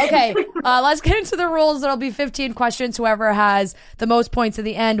 Yeah. Okay, let's get into the rules. There'll be 15 questions. Whoever has the most points at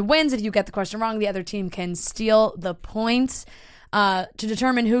the end wins. If you get the question wrong, the other team can steal the points. To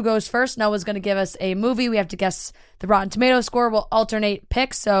determine who goes first, Noah's going to give us a movie. We have to guess the Rotten Tomato score. We'll alternate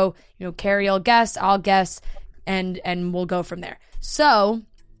picks. So, Carrie will guess, I'll guess, and we'll go from there. So,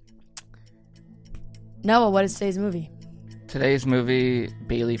 Noah, what is today's movie? Today's movie,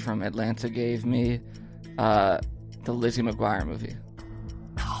 Bailey from Atlanta gave me the Lizzie McGuire movie.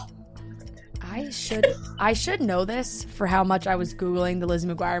 I should know this for how much I was Googling the Lizzie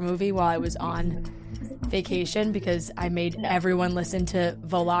McGuire movie while I was on vacation because I made everyone listen to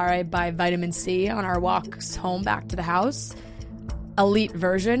Volare by Vitamin C on our walks home back to the house. Elite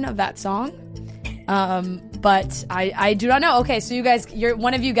version of that song. But I do not know. Okay, so you guys,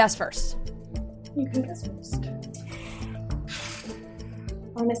 one of you guess first. You can guess first.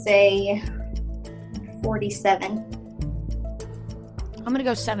 I'm going to say 47. I'm going to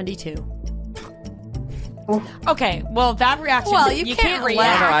go 72. Okay, well, that reaction, Well, you can't No,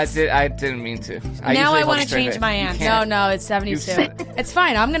 react. I didn't mean to. Now usually I hold wanna a straight change face. my You answer. can't. No, it's 72. It's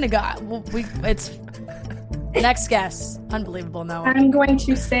fine. I'm going to go. It's next guess. Unbelievable, Noah. I'm going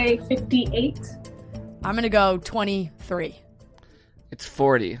to say 58. I'm going to go 23. It's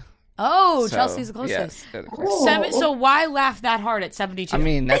 40. Oh, So, Chelsea's the yeah, closest. they're the closest. So why laugh that hard at 72? I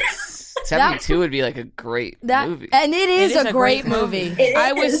mean, that's 72 would be like a great movie. And it is, It a great movie. It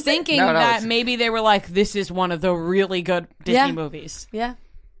I was is. thinking No, that it's- maybe they were like, this is one of the really good Disney Yeah. movies. Yeah,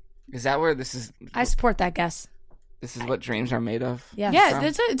 Is that where this is? I support that guess. This is what dreams are made of. Yeah. Yeah,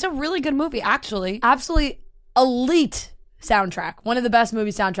 it's a really good movie, actually. Absolutely elite soundtrack. One of the best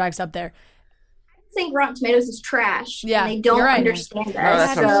movie soundtracks up there. I think Rotten Tomatoes is trash. Yeah, and they don't you're right. understand No, that.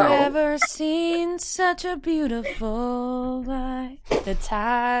 that's what I'm so saying. Ever seen such a beautiful light? The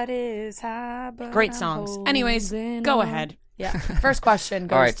tide is high. But Great I'm songs. Anyways, holding go on. ahead. Yeah. First question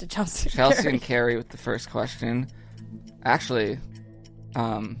goes All right. to Chelsea. Chelsea Carey. and Carrie with the first question. Actually,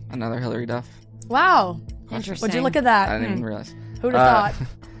 another Hillary Duff. Wow. Interesting. Would you look at that? I didn't even realize. Who'd have thought?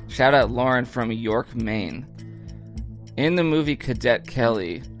 Shout out Lauren from York, Maine. In the movie Cadet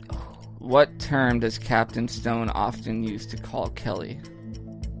Kelly, what term does Captain Stone often use to call Kelly?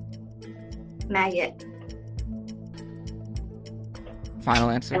 Maggot. Final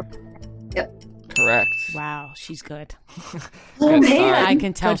answer? Yep. Correct. Wow, she's good. Oh, Good man. I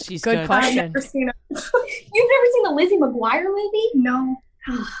can tell she's good good. question. I've never seen it. You've never seen the Lizzie McGuire movie? No.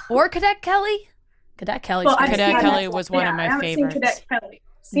 Or Cadet Kelly? Cadet Kelly's Well, I've good. Cadet seen Kelly that. was one of Yeah, my I haven't favorites. Seen Cadet Kelly.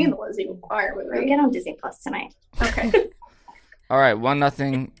 I've seen the Lizzie McGuire We'll movie. get on Disney Plus tonight. Okay. All right,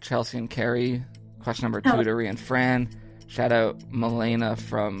 1-0 Chelsea and Carrie. Question number 2 to Rhea and Fran. Shout out Milena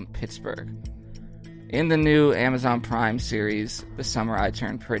from Pittsburgh. In the new Amazon Prime series, The Summer I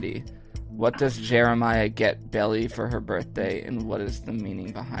Turned Pretty, what does Jeremiah get Belly for her birthday, and what is the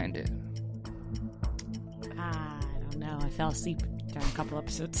meaning behind it? I don't know. I fell asleep during a couple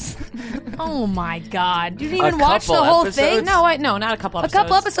episodes. Oh my God. You didn't A even watch the couple whole episodes? thing? No, not a couple A episodes.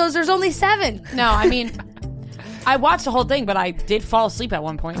 couple episodes, there's only 7. No, I mean, I watched the whole thing, but I did fall asleep at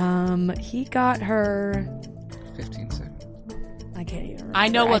one point. He got her. 15 seconds. I can't even remember. I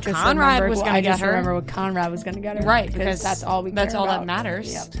know what just Conrad remembered- was gonna I get just her. remember what Conrad was going to get her. Right, because because that's all we that's care all that about.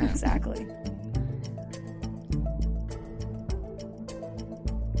 matters. Yep, exactly.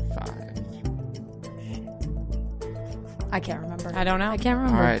 5. I can't remember. I don't know. I can't All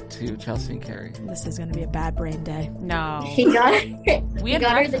remember. right, to Chelsea and Carrie. This is going to be a bad brain day. No. He got We he had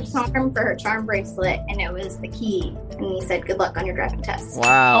got her the breakfast. charm for her charm bracelet, and it was the key. And he said, "Good luck on your driving test."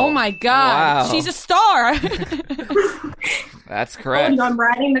 Wow. Oh my God. Wow. She's a star. That's correct. I'm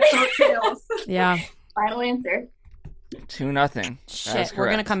riding the coattails. Yeah. Final answer. 2-0. Shit, we're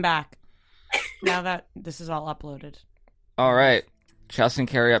going to come back. Now that this is all uploaded. All right. Chelsea and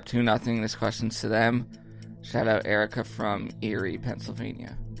Carrie up 2-0. This question's to them. Shout out Erica from Erie,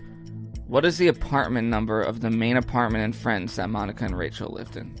 Pennsylvania. What is the apartment number of the main apartment in Friends that Monica and Rachel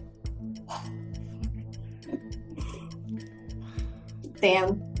lived in?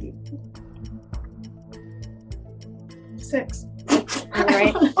 Damn. 6. All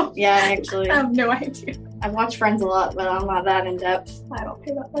right. Yeah, actually, I have no idea. I've watched Friends a lot, but I'm not that in depth. I don't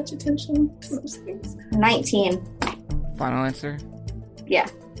pay that much attention to those things. 19. Final answer? Yeah.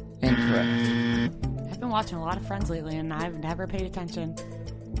 Incorrect. I've been watching a lot of Friends lately, and I've never paid attention.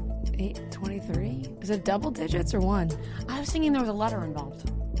 823? Is it double digits or 1? I was thinking there was a letter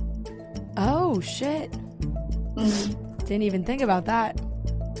involved. Oh, shit. Mm. Didn't even think about that.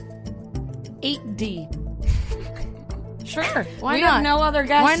 8D. Sure. Why we not? have no other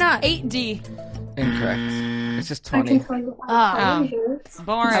guess. Why not? 8D. Incorrect. It's just I 20. can tell you Ah.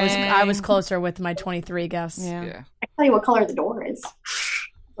 Boring. I was closer with my 23 guess. Yeah. Yeah. I can tell you what color the door is.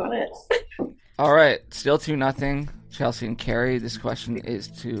 Got it. All right. Still 2-0. Chelsea and Carrie. This question is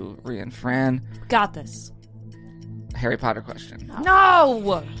to Rhea and Fran. Got this. Harry Potter question.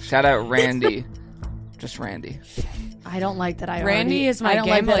 No! Shout out Randy. Just Randy. I don't like that I Randy already, is my I don't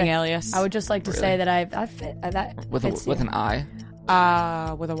like that gambling I- alias. I would just like to Really? say that I fit that With fits with you. an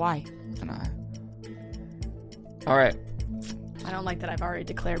I. With a Y. With an I. All right. I don't like that I've already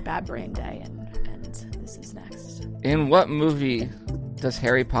declared bad brain day and this is next. In what movie does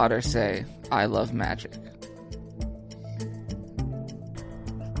Harry Potter say, "I love magic"?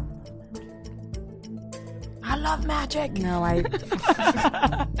 I love magic. No, I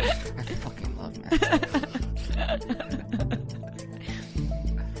I fucking love magic.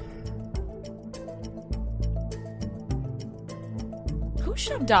 Who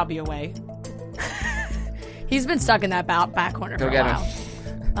shoved Dobby away? he's been stuck in that back corner Go for a get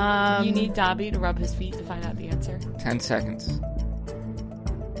while. him. You need Dobby to rub his feet to find out the answer. 10 seconds.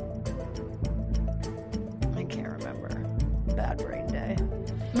 I can't remember. Bad brain day.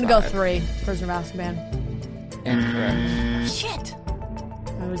 I'm gonna go 3. Prisoner of Azkaban. Incorrect. Shit!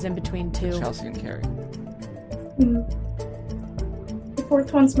 I was in between 2. Chelsea and Carrie. The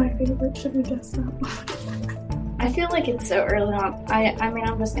 4th one's my favorite. Should we guess that? I feel like it's so early on. I mean,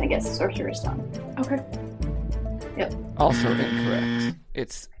 I'm just gonna guess Sorcerer's Stone. Okay. Also incorrect.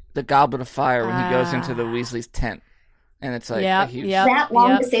 It's the Goblet of Fire when he goes into the Ah. Weasley's tent. And it's like Yep, a huge... yep. That long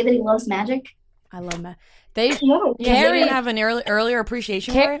yep. to say that he loves magic? I love that. They Whoa. Yeah, Carrie- they didn't have an earlier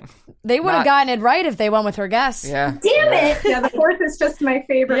appreciation for it? they would have Not- gotten it right if they went with her guess. Yeah. Damn it! Yeah, the 4th is just my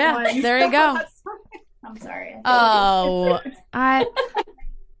favorite Yeah, one. there you go. I'm sorry. Oh, I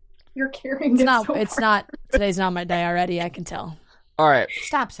You're carrying it's it not so it's hard. not today's not my day already. I can tell. All right.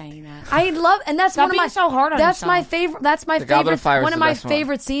 Stop saying that. I love and that's Stop one of being my so hard on that's my yourself. favorite. That's my The Goblet favorite. of Fire is One the of my best one.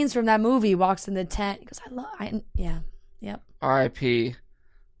 favorite scenes from that movie. He walks in the tent. He goes, yeah, R.I.P.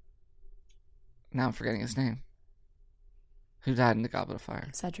 Now I'm forgetting his name. Who died in the Goblet of Fire?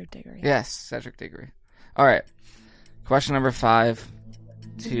 Cedric Diggory. Yes, Cedric Diggory. All right. Question number 5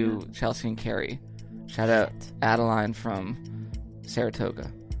 to Chelsea and Carrie. Shout out Adeline from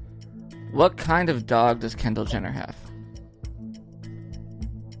Saratoga. What kind of dog does Kendall Jenner have?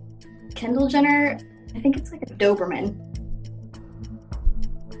 Kendall Jenner, I think it's like a Doberman.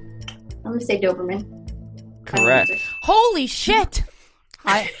 I'm gonna say Doberman. Correct. Holy shit!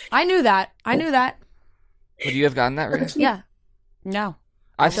 I knew that. Would you have gotten that right? Yeah. No.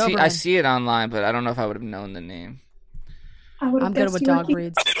 I Doberman. see it online, but I don't know if I would have known the name. I would have I'm good guessed with you were dog King-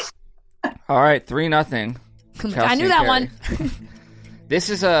 breeds. All right, 3-0. I knew that one. This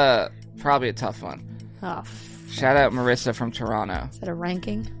is probably a tough one. Oh, Shout out Marissa from Toronto. is that a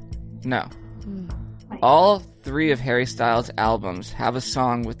ranking? No. All 3 of Harry Styles' albums have a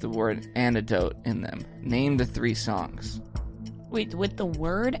song with the word antidote in them. Name the 3 songs. Wait, with the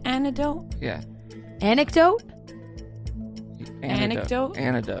word antidote? Yeah. Anecdote? Anecdote?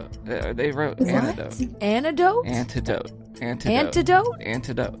 Antidote. They wrote antidote. Antidote? Antidote. Antidote?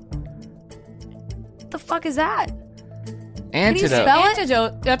 Antidote. What the fuck is that? Antidote. spell it?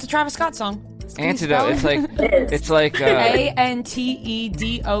 Antidote. That's a Travis Scott song. Antidote. It's like Antedote.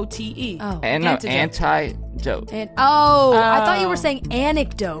 Oh. Antidote. antidote. I thought you were saying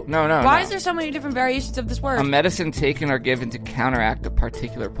anecdote. No. Why no. is there so many different variations of this word? A medicine taken or given to counteract a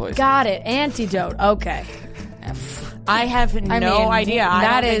particular poison. Got it. Antidote. Okay. I have no idea. That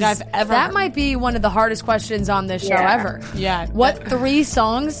I don't think I've ever. That might be one of the hardest questions on this show Yeah. ever. Yeah. What 3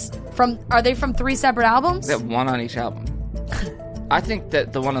 songs are they from 3 separate albums? That one on each album. I think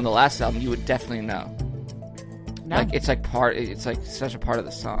that the one on the last album you would definitely know. No. Like it's like such a part of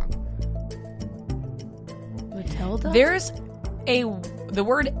the song. Matilda? There's the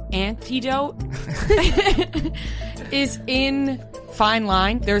word antidote is in Fine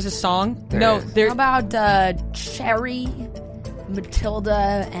Line. There's a song. There is. There. How about Cherry,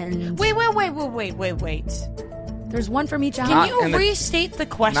 Matilda, and... Wait. There's one from each Can album. you in the- restate the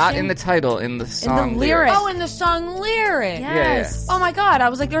question? Not in the title, in the song lyrics. Oh, in the song lyric. Yes. Oh my god! I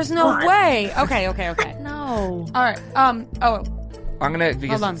was like, "There's no way." Okay. No. All right. I'm gonna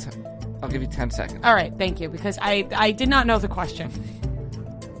because Hold on. I'll give you 10 seconds. All right. Thank you, because I did not know the question.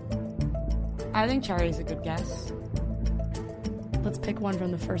 I think Cherry is a good guess. Let's pick one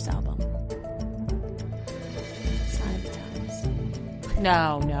from the first album. Sign of the Times.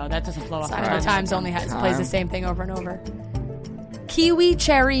 No, that doesn't flow off. Sign the of the tongue. Times only plays the same thing over and over. Kiwi,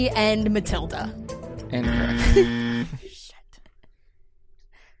 Cherry, and Matilda. Incorrect.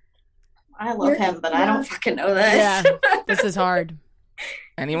 I love him, but I don't fucking know this. Yeah, this is hard.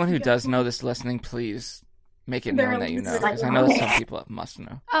 Anyone who does know this listening, please make it known that you know, Like, because I know some people must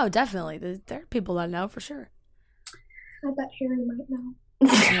know. Oh, definitely. There are people that know for sure. I bet Harry might know.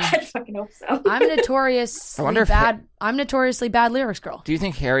 I fucking hope so. I'm notoriously I wonder if bad. I'm notoriously bad lyrics girl. Do you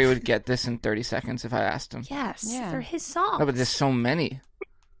think Harry would get this in 30 seconds if I asked him? Yes, Yeah. they're his songs. No, but there's so many.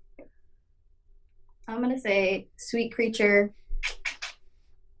 I'm gonna say Sweet Creature.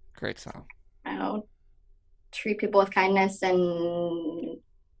 Great song. I don't know, treat people with kindness and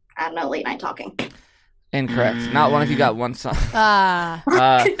I don't know, late night talking. Incorrect. Not one if you got one song. Ah,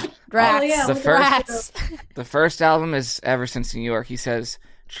 rats. yeah, the look at first- Rats. The first album is Ever Since New York. He says,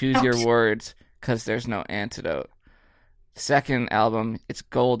 choose your words because there's no antidote. Second album, it's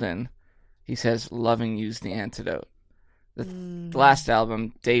Golden. He says, loving you's the antidote. The last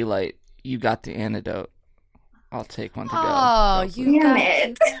album, Daylight, you got the antidote. I'll take one to go. Oh, you Damn got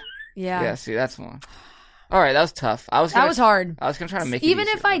it. Yeah. Yeah, see, that's one. All right, that was tough. That was hard. I was going to try to make it Even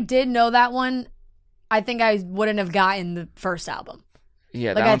easier, if I but- did know that one, I think I wouldn't have gotten the first album.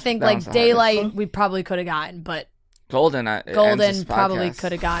 Yeah, Like that I one's- think that like one's the hardest. Daylight we probably could have gotten, but Golden, it ends this Golden probably podcast.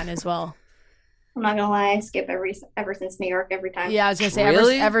 could have gotten as well. I'm not gonna lie, I skip Ever Since New York every time. Yeah, I was gonna say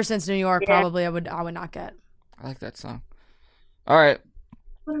Really? ever since New York, Yeah. probably I would not get. I like that song. All right.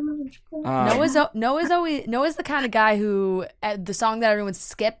 Noah's the kind of guy who the song that everyone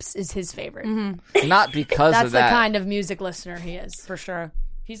skips is his favorite. Not because That's of the that. kind of music listener he is. For sure.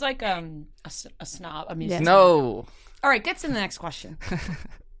 He's like a snob, a musician. No. All right, get to the next question.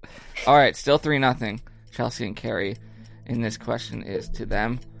 All right, still 3-0. Chelsea and Carrie. And this question is to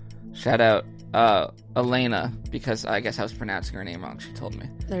them. Shout out Elena, because I guess I was pronouncing her name wrong. She told me.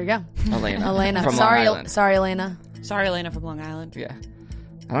 There you go. Elena. Elena. From Sorry, Long Island. sorry, Elena. Sorry, Elena from Long Island. Yeah.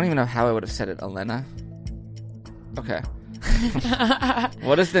 I don't even know how I would have said it. Elena. Okay.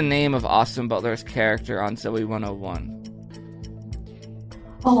 What is the name of Austin Butler's character on Zoe 101?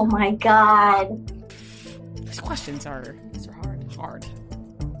 Oh my god. These questions are hard.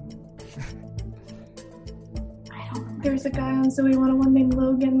 I don't remember. There's a guy on Zoe 101 named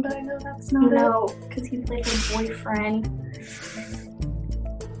Logan, but I know that's not it. No, because he's like her boyfriend.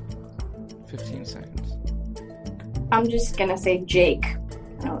 15 seconds. I'm just gonna say Jake.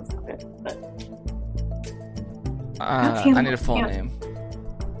 I know it's not good, but I need a full name.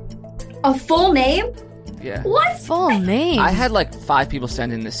 a full name? Yeah. What? Full name. I had like 5 people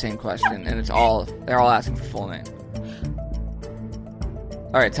send in the same question, and they're all asking for full name.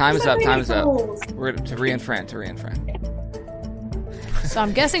 All right, time is up. We're to Rhea and Fran. So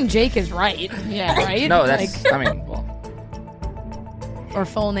I'm guessing Jake is right. Yeah, right? No, that's. well, or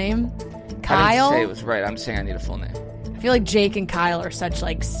full name. I Kyle? didn't say it was right. I'm saying I need a full name. I feel like Jake and Kyle are such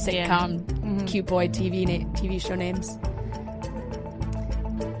like sitcom cute boy TV show names.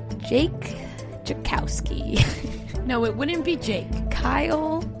 Jake Jakowski. No, it wouldn't be Jake.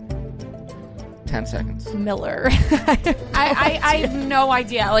 Kyle 10 seconds. Miller. I have no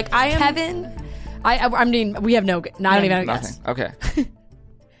idea. Like I am Kevin. I mean, we have no. I don't even know. Nothing. Okay.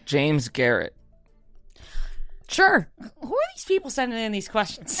 James Garrett. Sure. Who are these people sending in these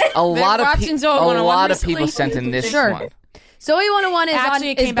questions? A lot of recently? people sent in this Sure. one. Zoe 101 Actually,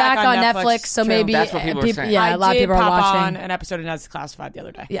 it is came back back on on Netflix, Netflix. so True. maybe That's what people are saying. Yeah, a lot of people are pop watching. on an episode of Ned's Classified the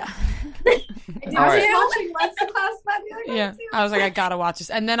other day. Yeah. Did All right. you watching Let's Classified the other day Yeah. too? I was like, I gotta watch this.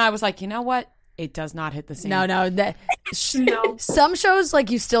 And then I was like, you know what? It does not hit the same. No. No. Some shows like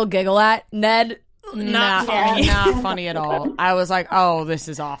you still giggle at. Ned, Not Yeah. funny. Not funny at all. I was like, oh, this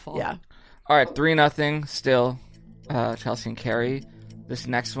is awful. Yeah. All right, 3-0 still. Chelsea and Carrie. This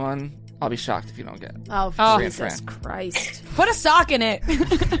next one, I'll be shocked if you don't get. Oh, Oh. Jesus Christ. Put a sock in it.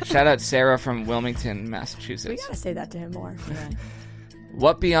 Shout out Sarah from Wilmington, We Massachusetts. gotta say that to him more.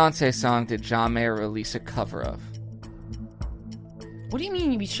 What Beyonce song did John Mayer release a cover of? What do you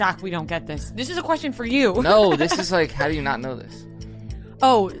mean you'd be shocked we don't get this? This is a question for you. No, this is like, how do you not know this?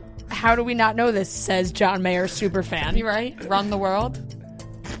 Oh, how do we not know this? Says John Mayer, super fan. You right? Run the world.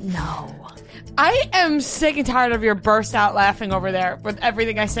 No. I am sick and tired of your burst out laughing over there with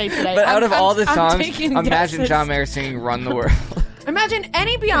everything I say today. But out of all the I'm songs, taking imagine guesses. John Mayer singing Run the World. Imagine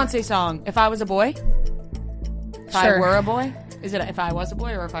any Beyonce song. If I was a boy. If I Sure. were a boy. Is it if I was a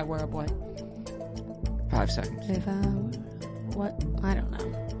boy or if I were a boy? 5 seconds. If I were, what? I don't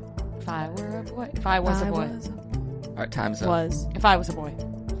know. If I were a boy. If I was a boy. All right, time's up. Was. If I was a boy.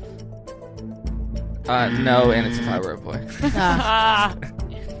 No, and it's If I Were a Boy. Ah.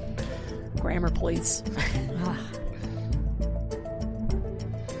 Grammar, please.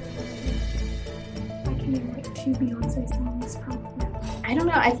 I can name like 2 Beyonce songs probably. I don't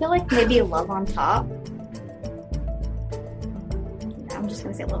know. I feel like maybe Love on Top. Yeah, I'm just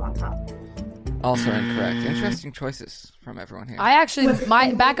gonna say Love on Top. Also incorrect. Interesting choices from everyone here. I actually,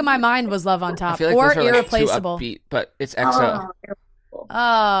 my back of my mind was Love on I Top feel like or those are like Irreplaceable. too upbeat, but it's EXO.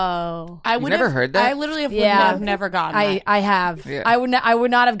 Oh, I You've would never have, heard that? I literally have, Yeah. have never gotten I that. have. Yeah. I would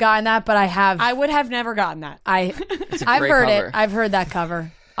not have gotten that, but I have. I would have never gotten that. I've great heard cover. it. I've heard that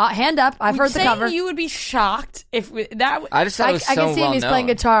cover. Hand up. I've heard the Saying cover. You would be shocked if that. I just thought it was I so can see well him. He's known. playing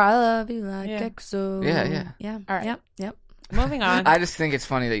guitar. I love you like Yeah. EXO. Yeah. Yeah. All right. Yep. Moving on. I just think it's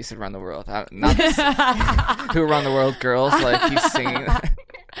funny that you said Run the World. Not this, Who Run the World Girls, like he's singing.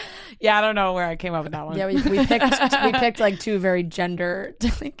 Yeah, I don't know where I came up with that one. Yeah, we picked like 2 very gender.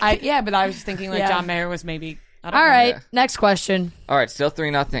 But I was just thinking like Yeah. John Mayer was maybe. I don't All know. right, Yeah. next question. All right, still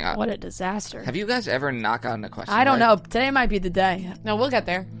 3-0. What a disaster. Have you guys ever not gotten a question? I don't right? know. Today might be the day. No, we'll get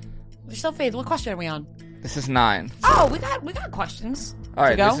there. We're still faith. What question are we on? This is 9. Oh, we got questions. All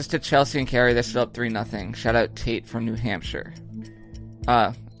right, go? this is to Chelsea and Carrie. They're still up 3-0. Shout out Tate from New Hampshire.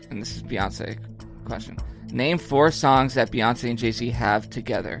 And this is Beyonce question. Name 4 songs that Beyonce and Jay-Z have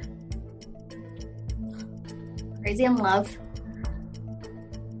together. Crazy in Love.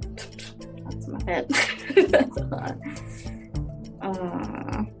 That's my hit. That's a lot.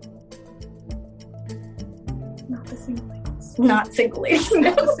 Not the single ladies. Not Single Ladies. No.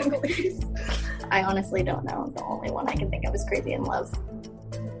 Not the single ladies. I honestly don't know. The only one I can think of is Crazy in Love.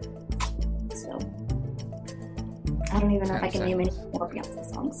 So I don't even know if I can name any more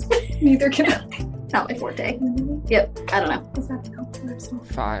Beyonce songs. Neither can I. Not my forte. Yep. I don't know. Is that the song?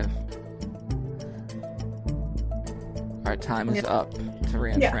 5. All right, time is up to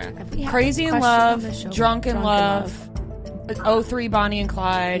Rhea and Yeah. Fran. Crazy in Question on the show. Love, Drunk in Love, 03 Bonnie and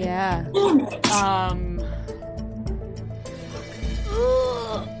Clyde. Yeah.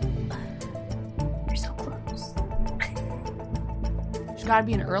 You're so close. There's got to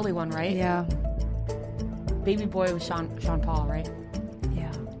be an early one, right? Yeah. Baby Boy was Sean Paul, right?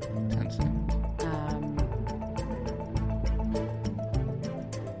 Yeah. 10 seconds.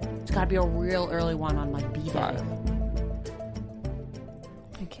 It's got to be a real early one on like B-Day. 5.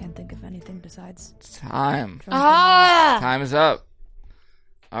 I can't think of anything besides. Time. Ah! Time is up.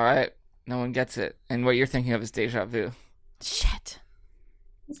 All right. No one gets it. And what you're thinking of is Deja Vu. Shit.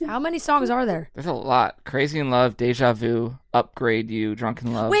 How many songs are there? There's a lot. Crazy in Love, Deja Vu, Upgrade You,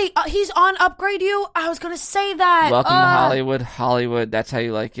 Drunken Love. Wait, he's on Upgrade You? I was going to say that. Welcome to Hollywood, Hollywood. That's How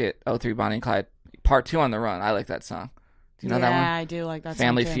You Like It. 03 Bonnie and Clyde. Part 2 on the Run. I like that song. Do you know that one? Yeah, I do like that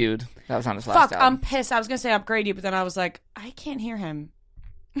Family song. Feud. That was on his last Fuck, album. I'm pissed. I was going to say Upgrade You, but then I was like, I can't hear him.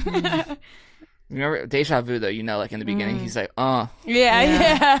 Remember Deja Vu, though, you know, like in the beginning, he's like, Yeah.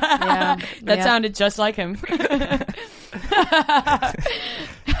 Yeah. That Yeah. sounded just like him.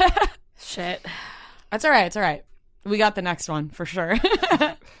 Shit. That's all right. It's all right. We got the next one for sure.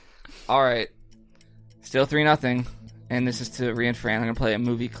 All right. Still 3-0. And this is to Rhea and Fran. I'm going to play a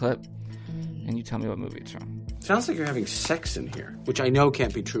movie clip. And you tell me what movie it's from. Sounds like you're having sex in here, which I know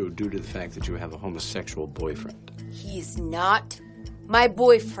can't be true due to the fact that you have a homosexual boyfriend. He's not my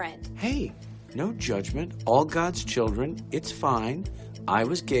boyfriend. Hey, no judgment. All God's children. It's fine. I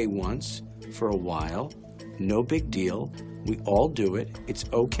was gay once, for a while. No big deal. We all do it. It's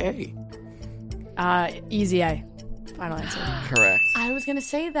okay. Easy A. Final answer. Correct. I was going to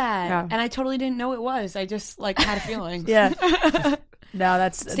say that. Yeah. And I totally didn't know it was. I just like had a feeling. Yeah. No,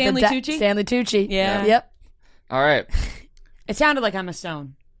 that's Stanley Tucci? Stanley Tucci. Yeah. Yep. All right. It sounded like Emma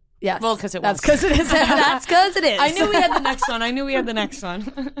Stone. Yes. Well, because it was. That's because it is. That's because it is. I knew we had the next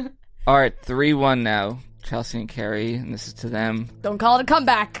one. All right. 3-1 now. Chelsea and Carrie. And this is to them. Don't call it a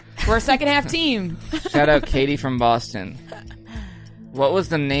comeback. We're a second half team. Shout out Katie from Boston. What was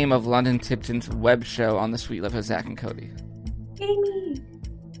the name of London Tipton's web show on The Sweet Life of Zach and Cody? Amy.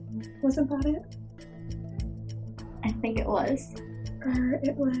 Wasn't that it? I think it was. Or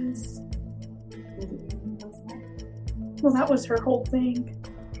it was. Well, that was her whole thing.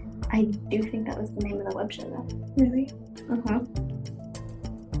 I do think that was the name of the web show, though. Really?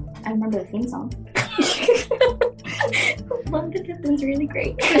 I remember the theme song. London Tipton's really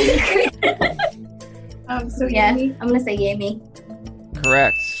great. So yeah, Amy. I'm gonna say Amy.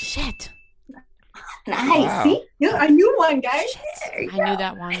 Correct. Shit. Nice. Wow. See? Yeah, I knew one, guys. There you I go. knew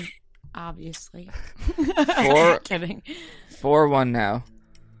that one, obviously. Kidding. 4-1 now.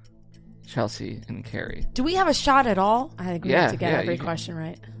 Chelsea and Carrie. Do we have a shot at all? I think we Yeah, have to get yeah, every you can- question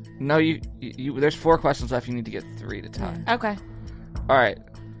right. No, you. There's 4 questions left. You need to get 3 to tie. Okay. All right.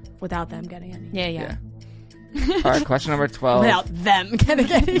 Without them getting any. Yeah. All right. Question number 12. Without them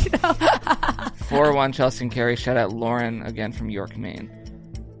getting any. 4-1 Chelsea and Carrie. Shout out Lauren again from York, Maine.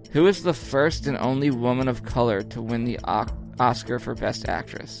 Who is the first and only woman of color to win the Oscar for Best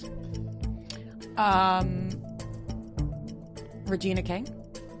Actress? Regina King.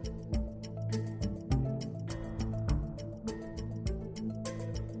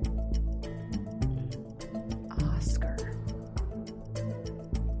 Oscar.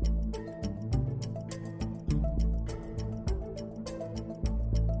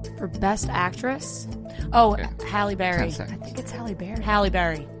 For Best Actress? Oh, Okay. Halle 10 Berry. I seconds. think it's Halle Berry. Halle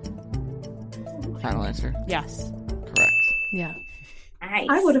Berry. Final answer. Yes. Correct. Yeah. Nice.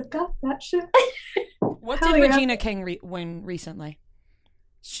 I would have got that shit. What Hell did yeah. Regina King win recently?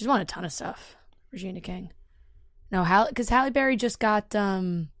 She's won a ton of stuff. Regina King. No, because Halle Berry just got,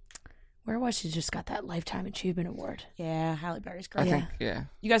 where was she? Just got that Lifetime Achievement Award. Yeah, Halle Berry's I great. think. Yeah.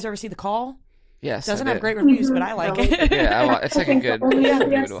 You guys ever see The Call? Yes. Doesn't I have did. great reviews, but I like it. Yeah. It's like a good.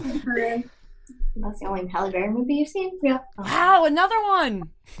 Yes, good her in. That's the only Halle Berry movie you've seen? Yeah. Wow, another one.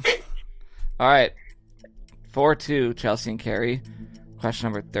 All right. 4-2 Chelsea and Carrie. Question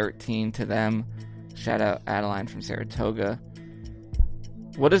number 13 to them. Shout out Adeline from Saratoga.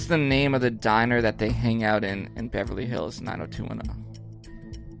 What is the name of the diner that they hang out in Beverly Hills 90210?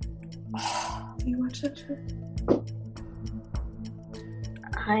 Do you watch that shit?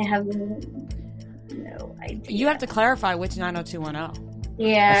 I have no idea. You have to clarify which 90210. I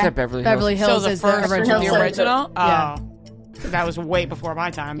Yeah. said Beverly Hills. Beverly Hills So the is first, the original. the original? Yeah. Oh. That was way before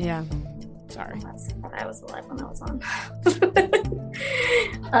my time. Yeah. Sorry. I was alive when that was on.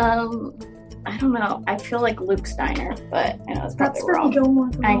 I don't know. I feel like Luke's Diner, but I know it's probably That's from wrong. Gilmore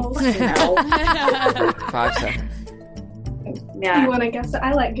I Girls. know. 5 seconds. Yeah. You want to guess it?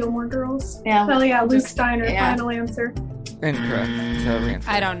 I like Gilmore Girls. Yeah. Hell yeah, Luke Steiner, yeah. final answer. Incorrect. So reinforce.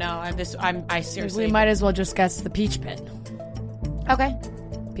 I don't know. I seriously. We might as well just guess the Peach Pit. Okay.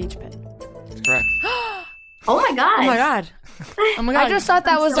 Peach Pit. Correct. Oh my god. Oh my god. Oh my god. I just thought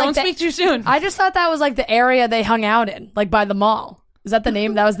that was Don't like speak too soon. I just thought that was like the area they hung out in, like by the mall. Is that the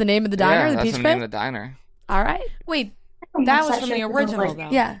name? That was the name of the diner, Yeah, the that's Peach the Pit? name of the diner. All right. Wait, don't that watch was that from shit the 'cause I was original, like-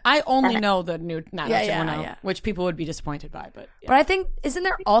 though. Yeah. I only know the new 90210, yeah. which people would be disappointed by, but yeah. But I think, isn't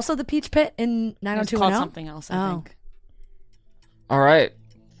there also the Peach Pit in It's 90210? called something else, I Oh. think. All right.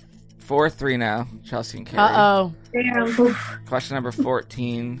 4-3 now. Chelsea and Carrie. Uh-oh. Damn. Question number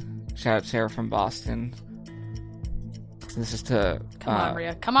 14. Shout out Sarah from Boston. This is to Come on,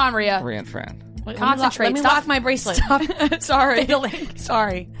 Rhea. Come on, Rhea. Rhea and Fran. Concentrate. Let me Stop. lock my bracelet. Stop. Sorry.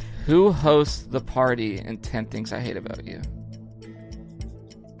 Sorry. Who hosts the party in 10 Things I Hate About You?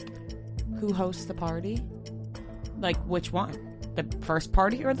 Who hosts the party? Like, which one? The first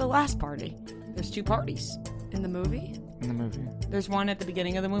party or the last party? There's 2 parties. In the movie? In the movie. There's one at the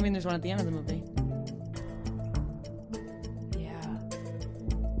beginning of the movie and there's one at the end of the movie. Yeah.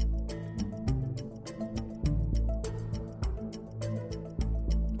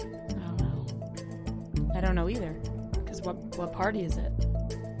 I don't know either. Because what party is it?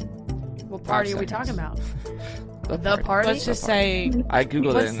 What 5 party are we seconds. talking about? The The party? Let's just say I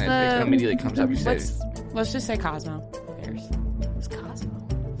googled it What's and it the- immediately comes up. You say let's just say Cosmo. Who cares? Who's Cosmo?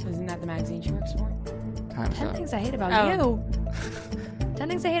 Isn't that the magazine she works for? time's 10 up. Things I Hate About Oh. You. 10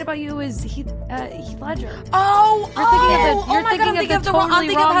 Things I Hate About You is Heath Ledger. Oh, You're thinking of the totally I'm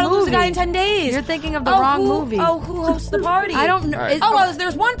thinking of How to wrong Lose a Guy movie. in 10 Days. You're thinking of the wrong movie. Who hosts the party? I don't know. All right. Oh,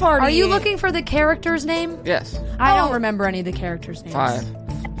 there's one party. Are you looking for the character's name? Yes. I don't remember any of the characters' names. 5,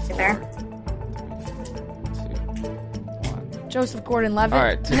 There. 2, 1. Joseph Gordon-Levitt. All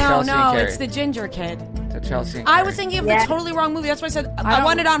right, to No, Chelsea and no, Carrie. it's the ginger kid. To Chelsea and I Carrie. was thinking of Yeah. the totally wrong movie. That's why I said I don't-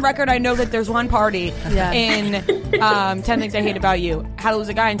 want it on record. I know that there's one party Yeah. in 10 Things I Hate About You. How to Lose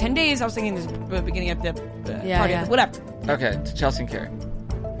a Guy in 10 Days. I was thinking this the beginning of the Yeah, party. yeah. Whatever. Okay, to Chelsea and Carrie.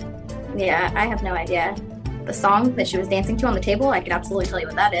 Yeah, I have no idea. The song that she was dancing to on the table, I could absolutely tell you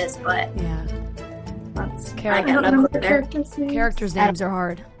what that is, but Yeah. that's, I Character- I got don't no remember clue the there. characters' names. Characters' names are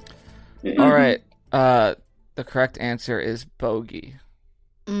hard. All right. The correct answer is Bogey.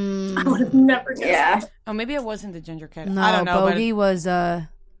 I would have never guessed. Yeah. Oh, maybe it wasn't the ginger kid. No, I don't know. Bogey was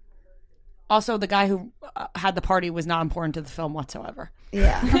Also, the guy who had the party was not important to the film whatsoever.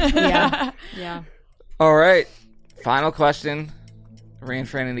 yeah. Yeah. All right. Final question. Rhea and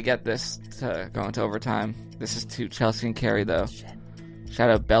Fran need to get this to go into overtime. This is to Chelsea and Carrie, though. Shout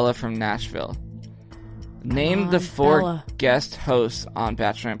out Bella from Nashville. Name the on, 4 Bella. guest hosts on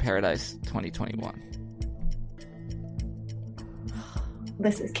Bachelor in Paradise 2021.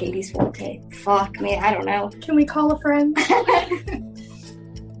 This is Katie's forte. Fuck me, I don't know. Can we call a friend?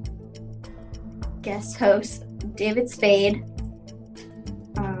 Guest host David Spade.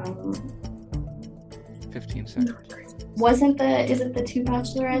 15 seconds. Is it the 2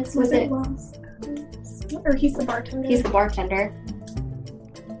 bachelorettes? Was it? Or he's the bartender. He's the bartender.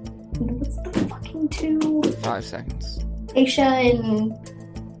 What's the fucking 2? 5 seconds. Aisha and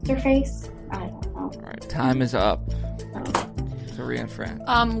what's her face? I don't know. All right. Time is up. Oh. So Rhea and Fran.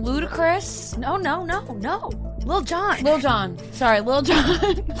 Ludacris. No. Lil Jon. Lil Jon. Sorry, Lil Jon.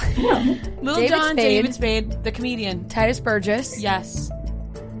 Lil David Jon, Spade. David Spade, the comedian. Titus Burgess. Yes.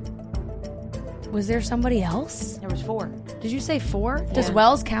 Was there somebody else? There was 4. Did you say 4? Does Yeah.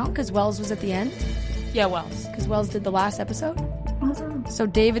 Wells count? Because Wells was at the end? Yeah, Wells. Because Wells did the last episode? Awesome. So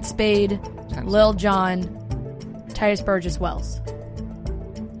David Spade, 10 Lil Jon, Titus Burgess, Wells.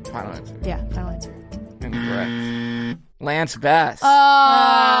 Final answer. Yeah, final answer. Incorrect. Lance Bass.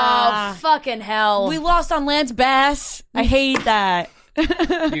 Oh, fucking hell. We lost on Lance Bass. I hate that. You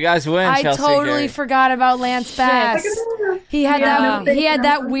guys win, I Chelsea and totally Carrie. forgot about Lance Bass. He had Yeah, that. He had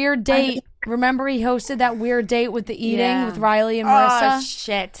that no, weird date. Remember, he hosted that weird date with the eating Yeah. with Riley and Oh, Marissa.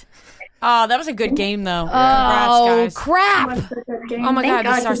 shit. Oh, that was a good game, though. Oh, Congrats, guys. crap! What's the good game? Oh my Thank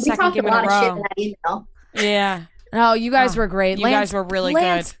God, this is our 'cause we second talked game a in a lot of shit row. in that email. Yeah. Oh, you guys were great. You guys were really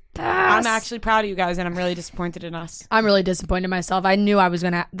Lance good. Bass. I'm actually proud of you guys, and I'm really disappointed in us. I'm really disappointed in myself. I knew I was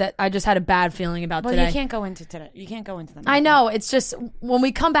gonna. That I just had a bad feeling about Well, today. you can't go into today. You can't go into them. I know. It's just when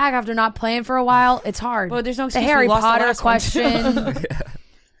we come back after not playing for a while, it's hard. Well, there's no the excuse. Harry We lost the Potter last one. question.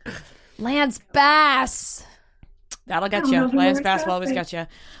 Lance Bass. That'll get I don't you. know who Lance Lance Bass Bass will always is. get you.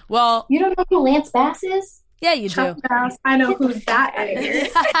 Well, You don't know who Lance Bass is? Yeah, you Chuck do. Bass. I know who that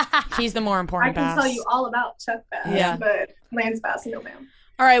is. he's the more I important can Bass. tell you all about Chuck Bass, Yeah. but Lance Bass, no ma'am.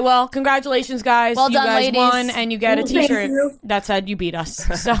 All right, well, congratulations, guys. Well you done, guys ladies. won, and you get a Thank T-shirt you. that said you beat us.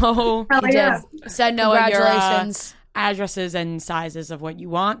 So Hell You yeah. did. send Noah your Congratulations. addresses and sizes of what you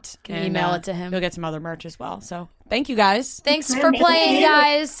want. Can and, email it to him. You'll get some other merch as well. So thank you, guys. Thanks for playing,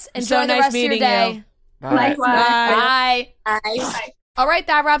 guys. Enjoy So the nice rest of your meeting day. you. Bye. Likewise. Bye. All right,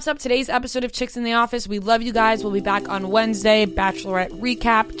 that wraps up today's episode of Chicks in the Office. We love you guys. We'll be back on Wednesday. Bachelorette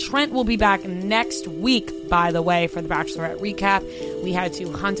recap. Trent will be back next week, by the way, for the Bachelorette recap. We had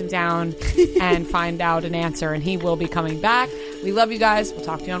to hunt him down and find out an answer, and he will be coming back. We love you guys. We'll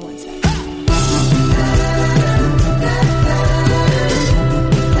talk to you on Wednesday.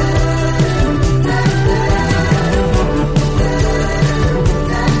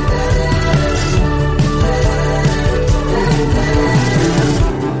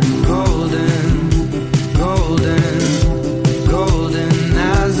 Golden, golden,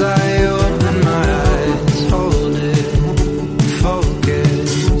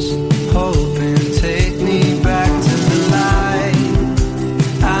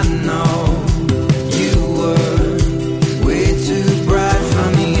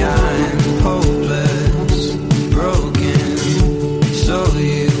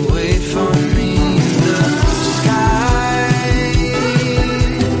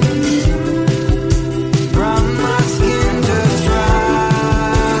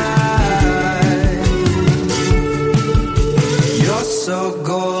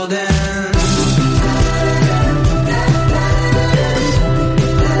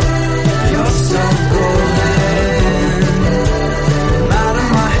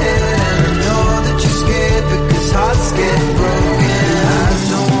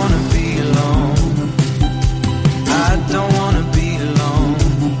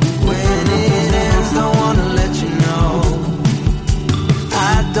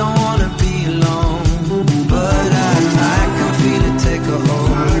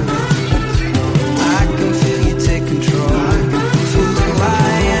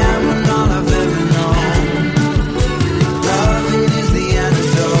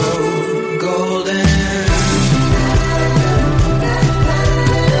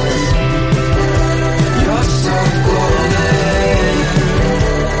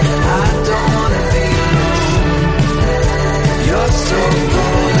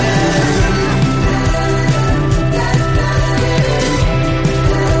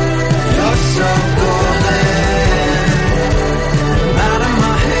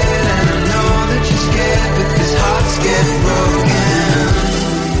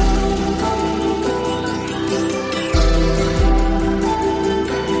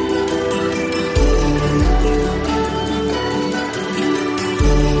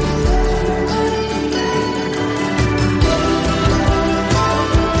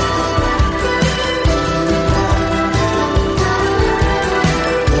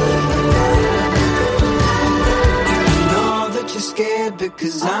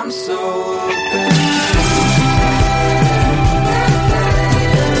 I'm so open.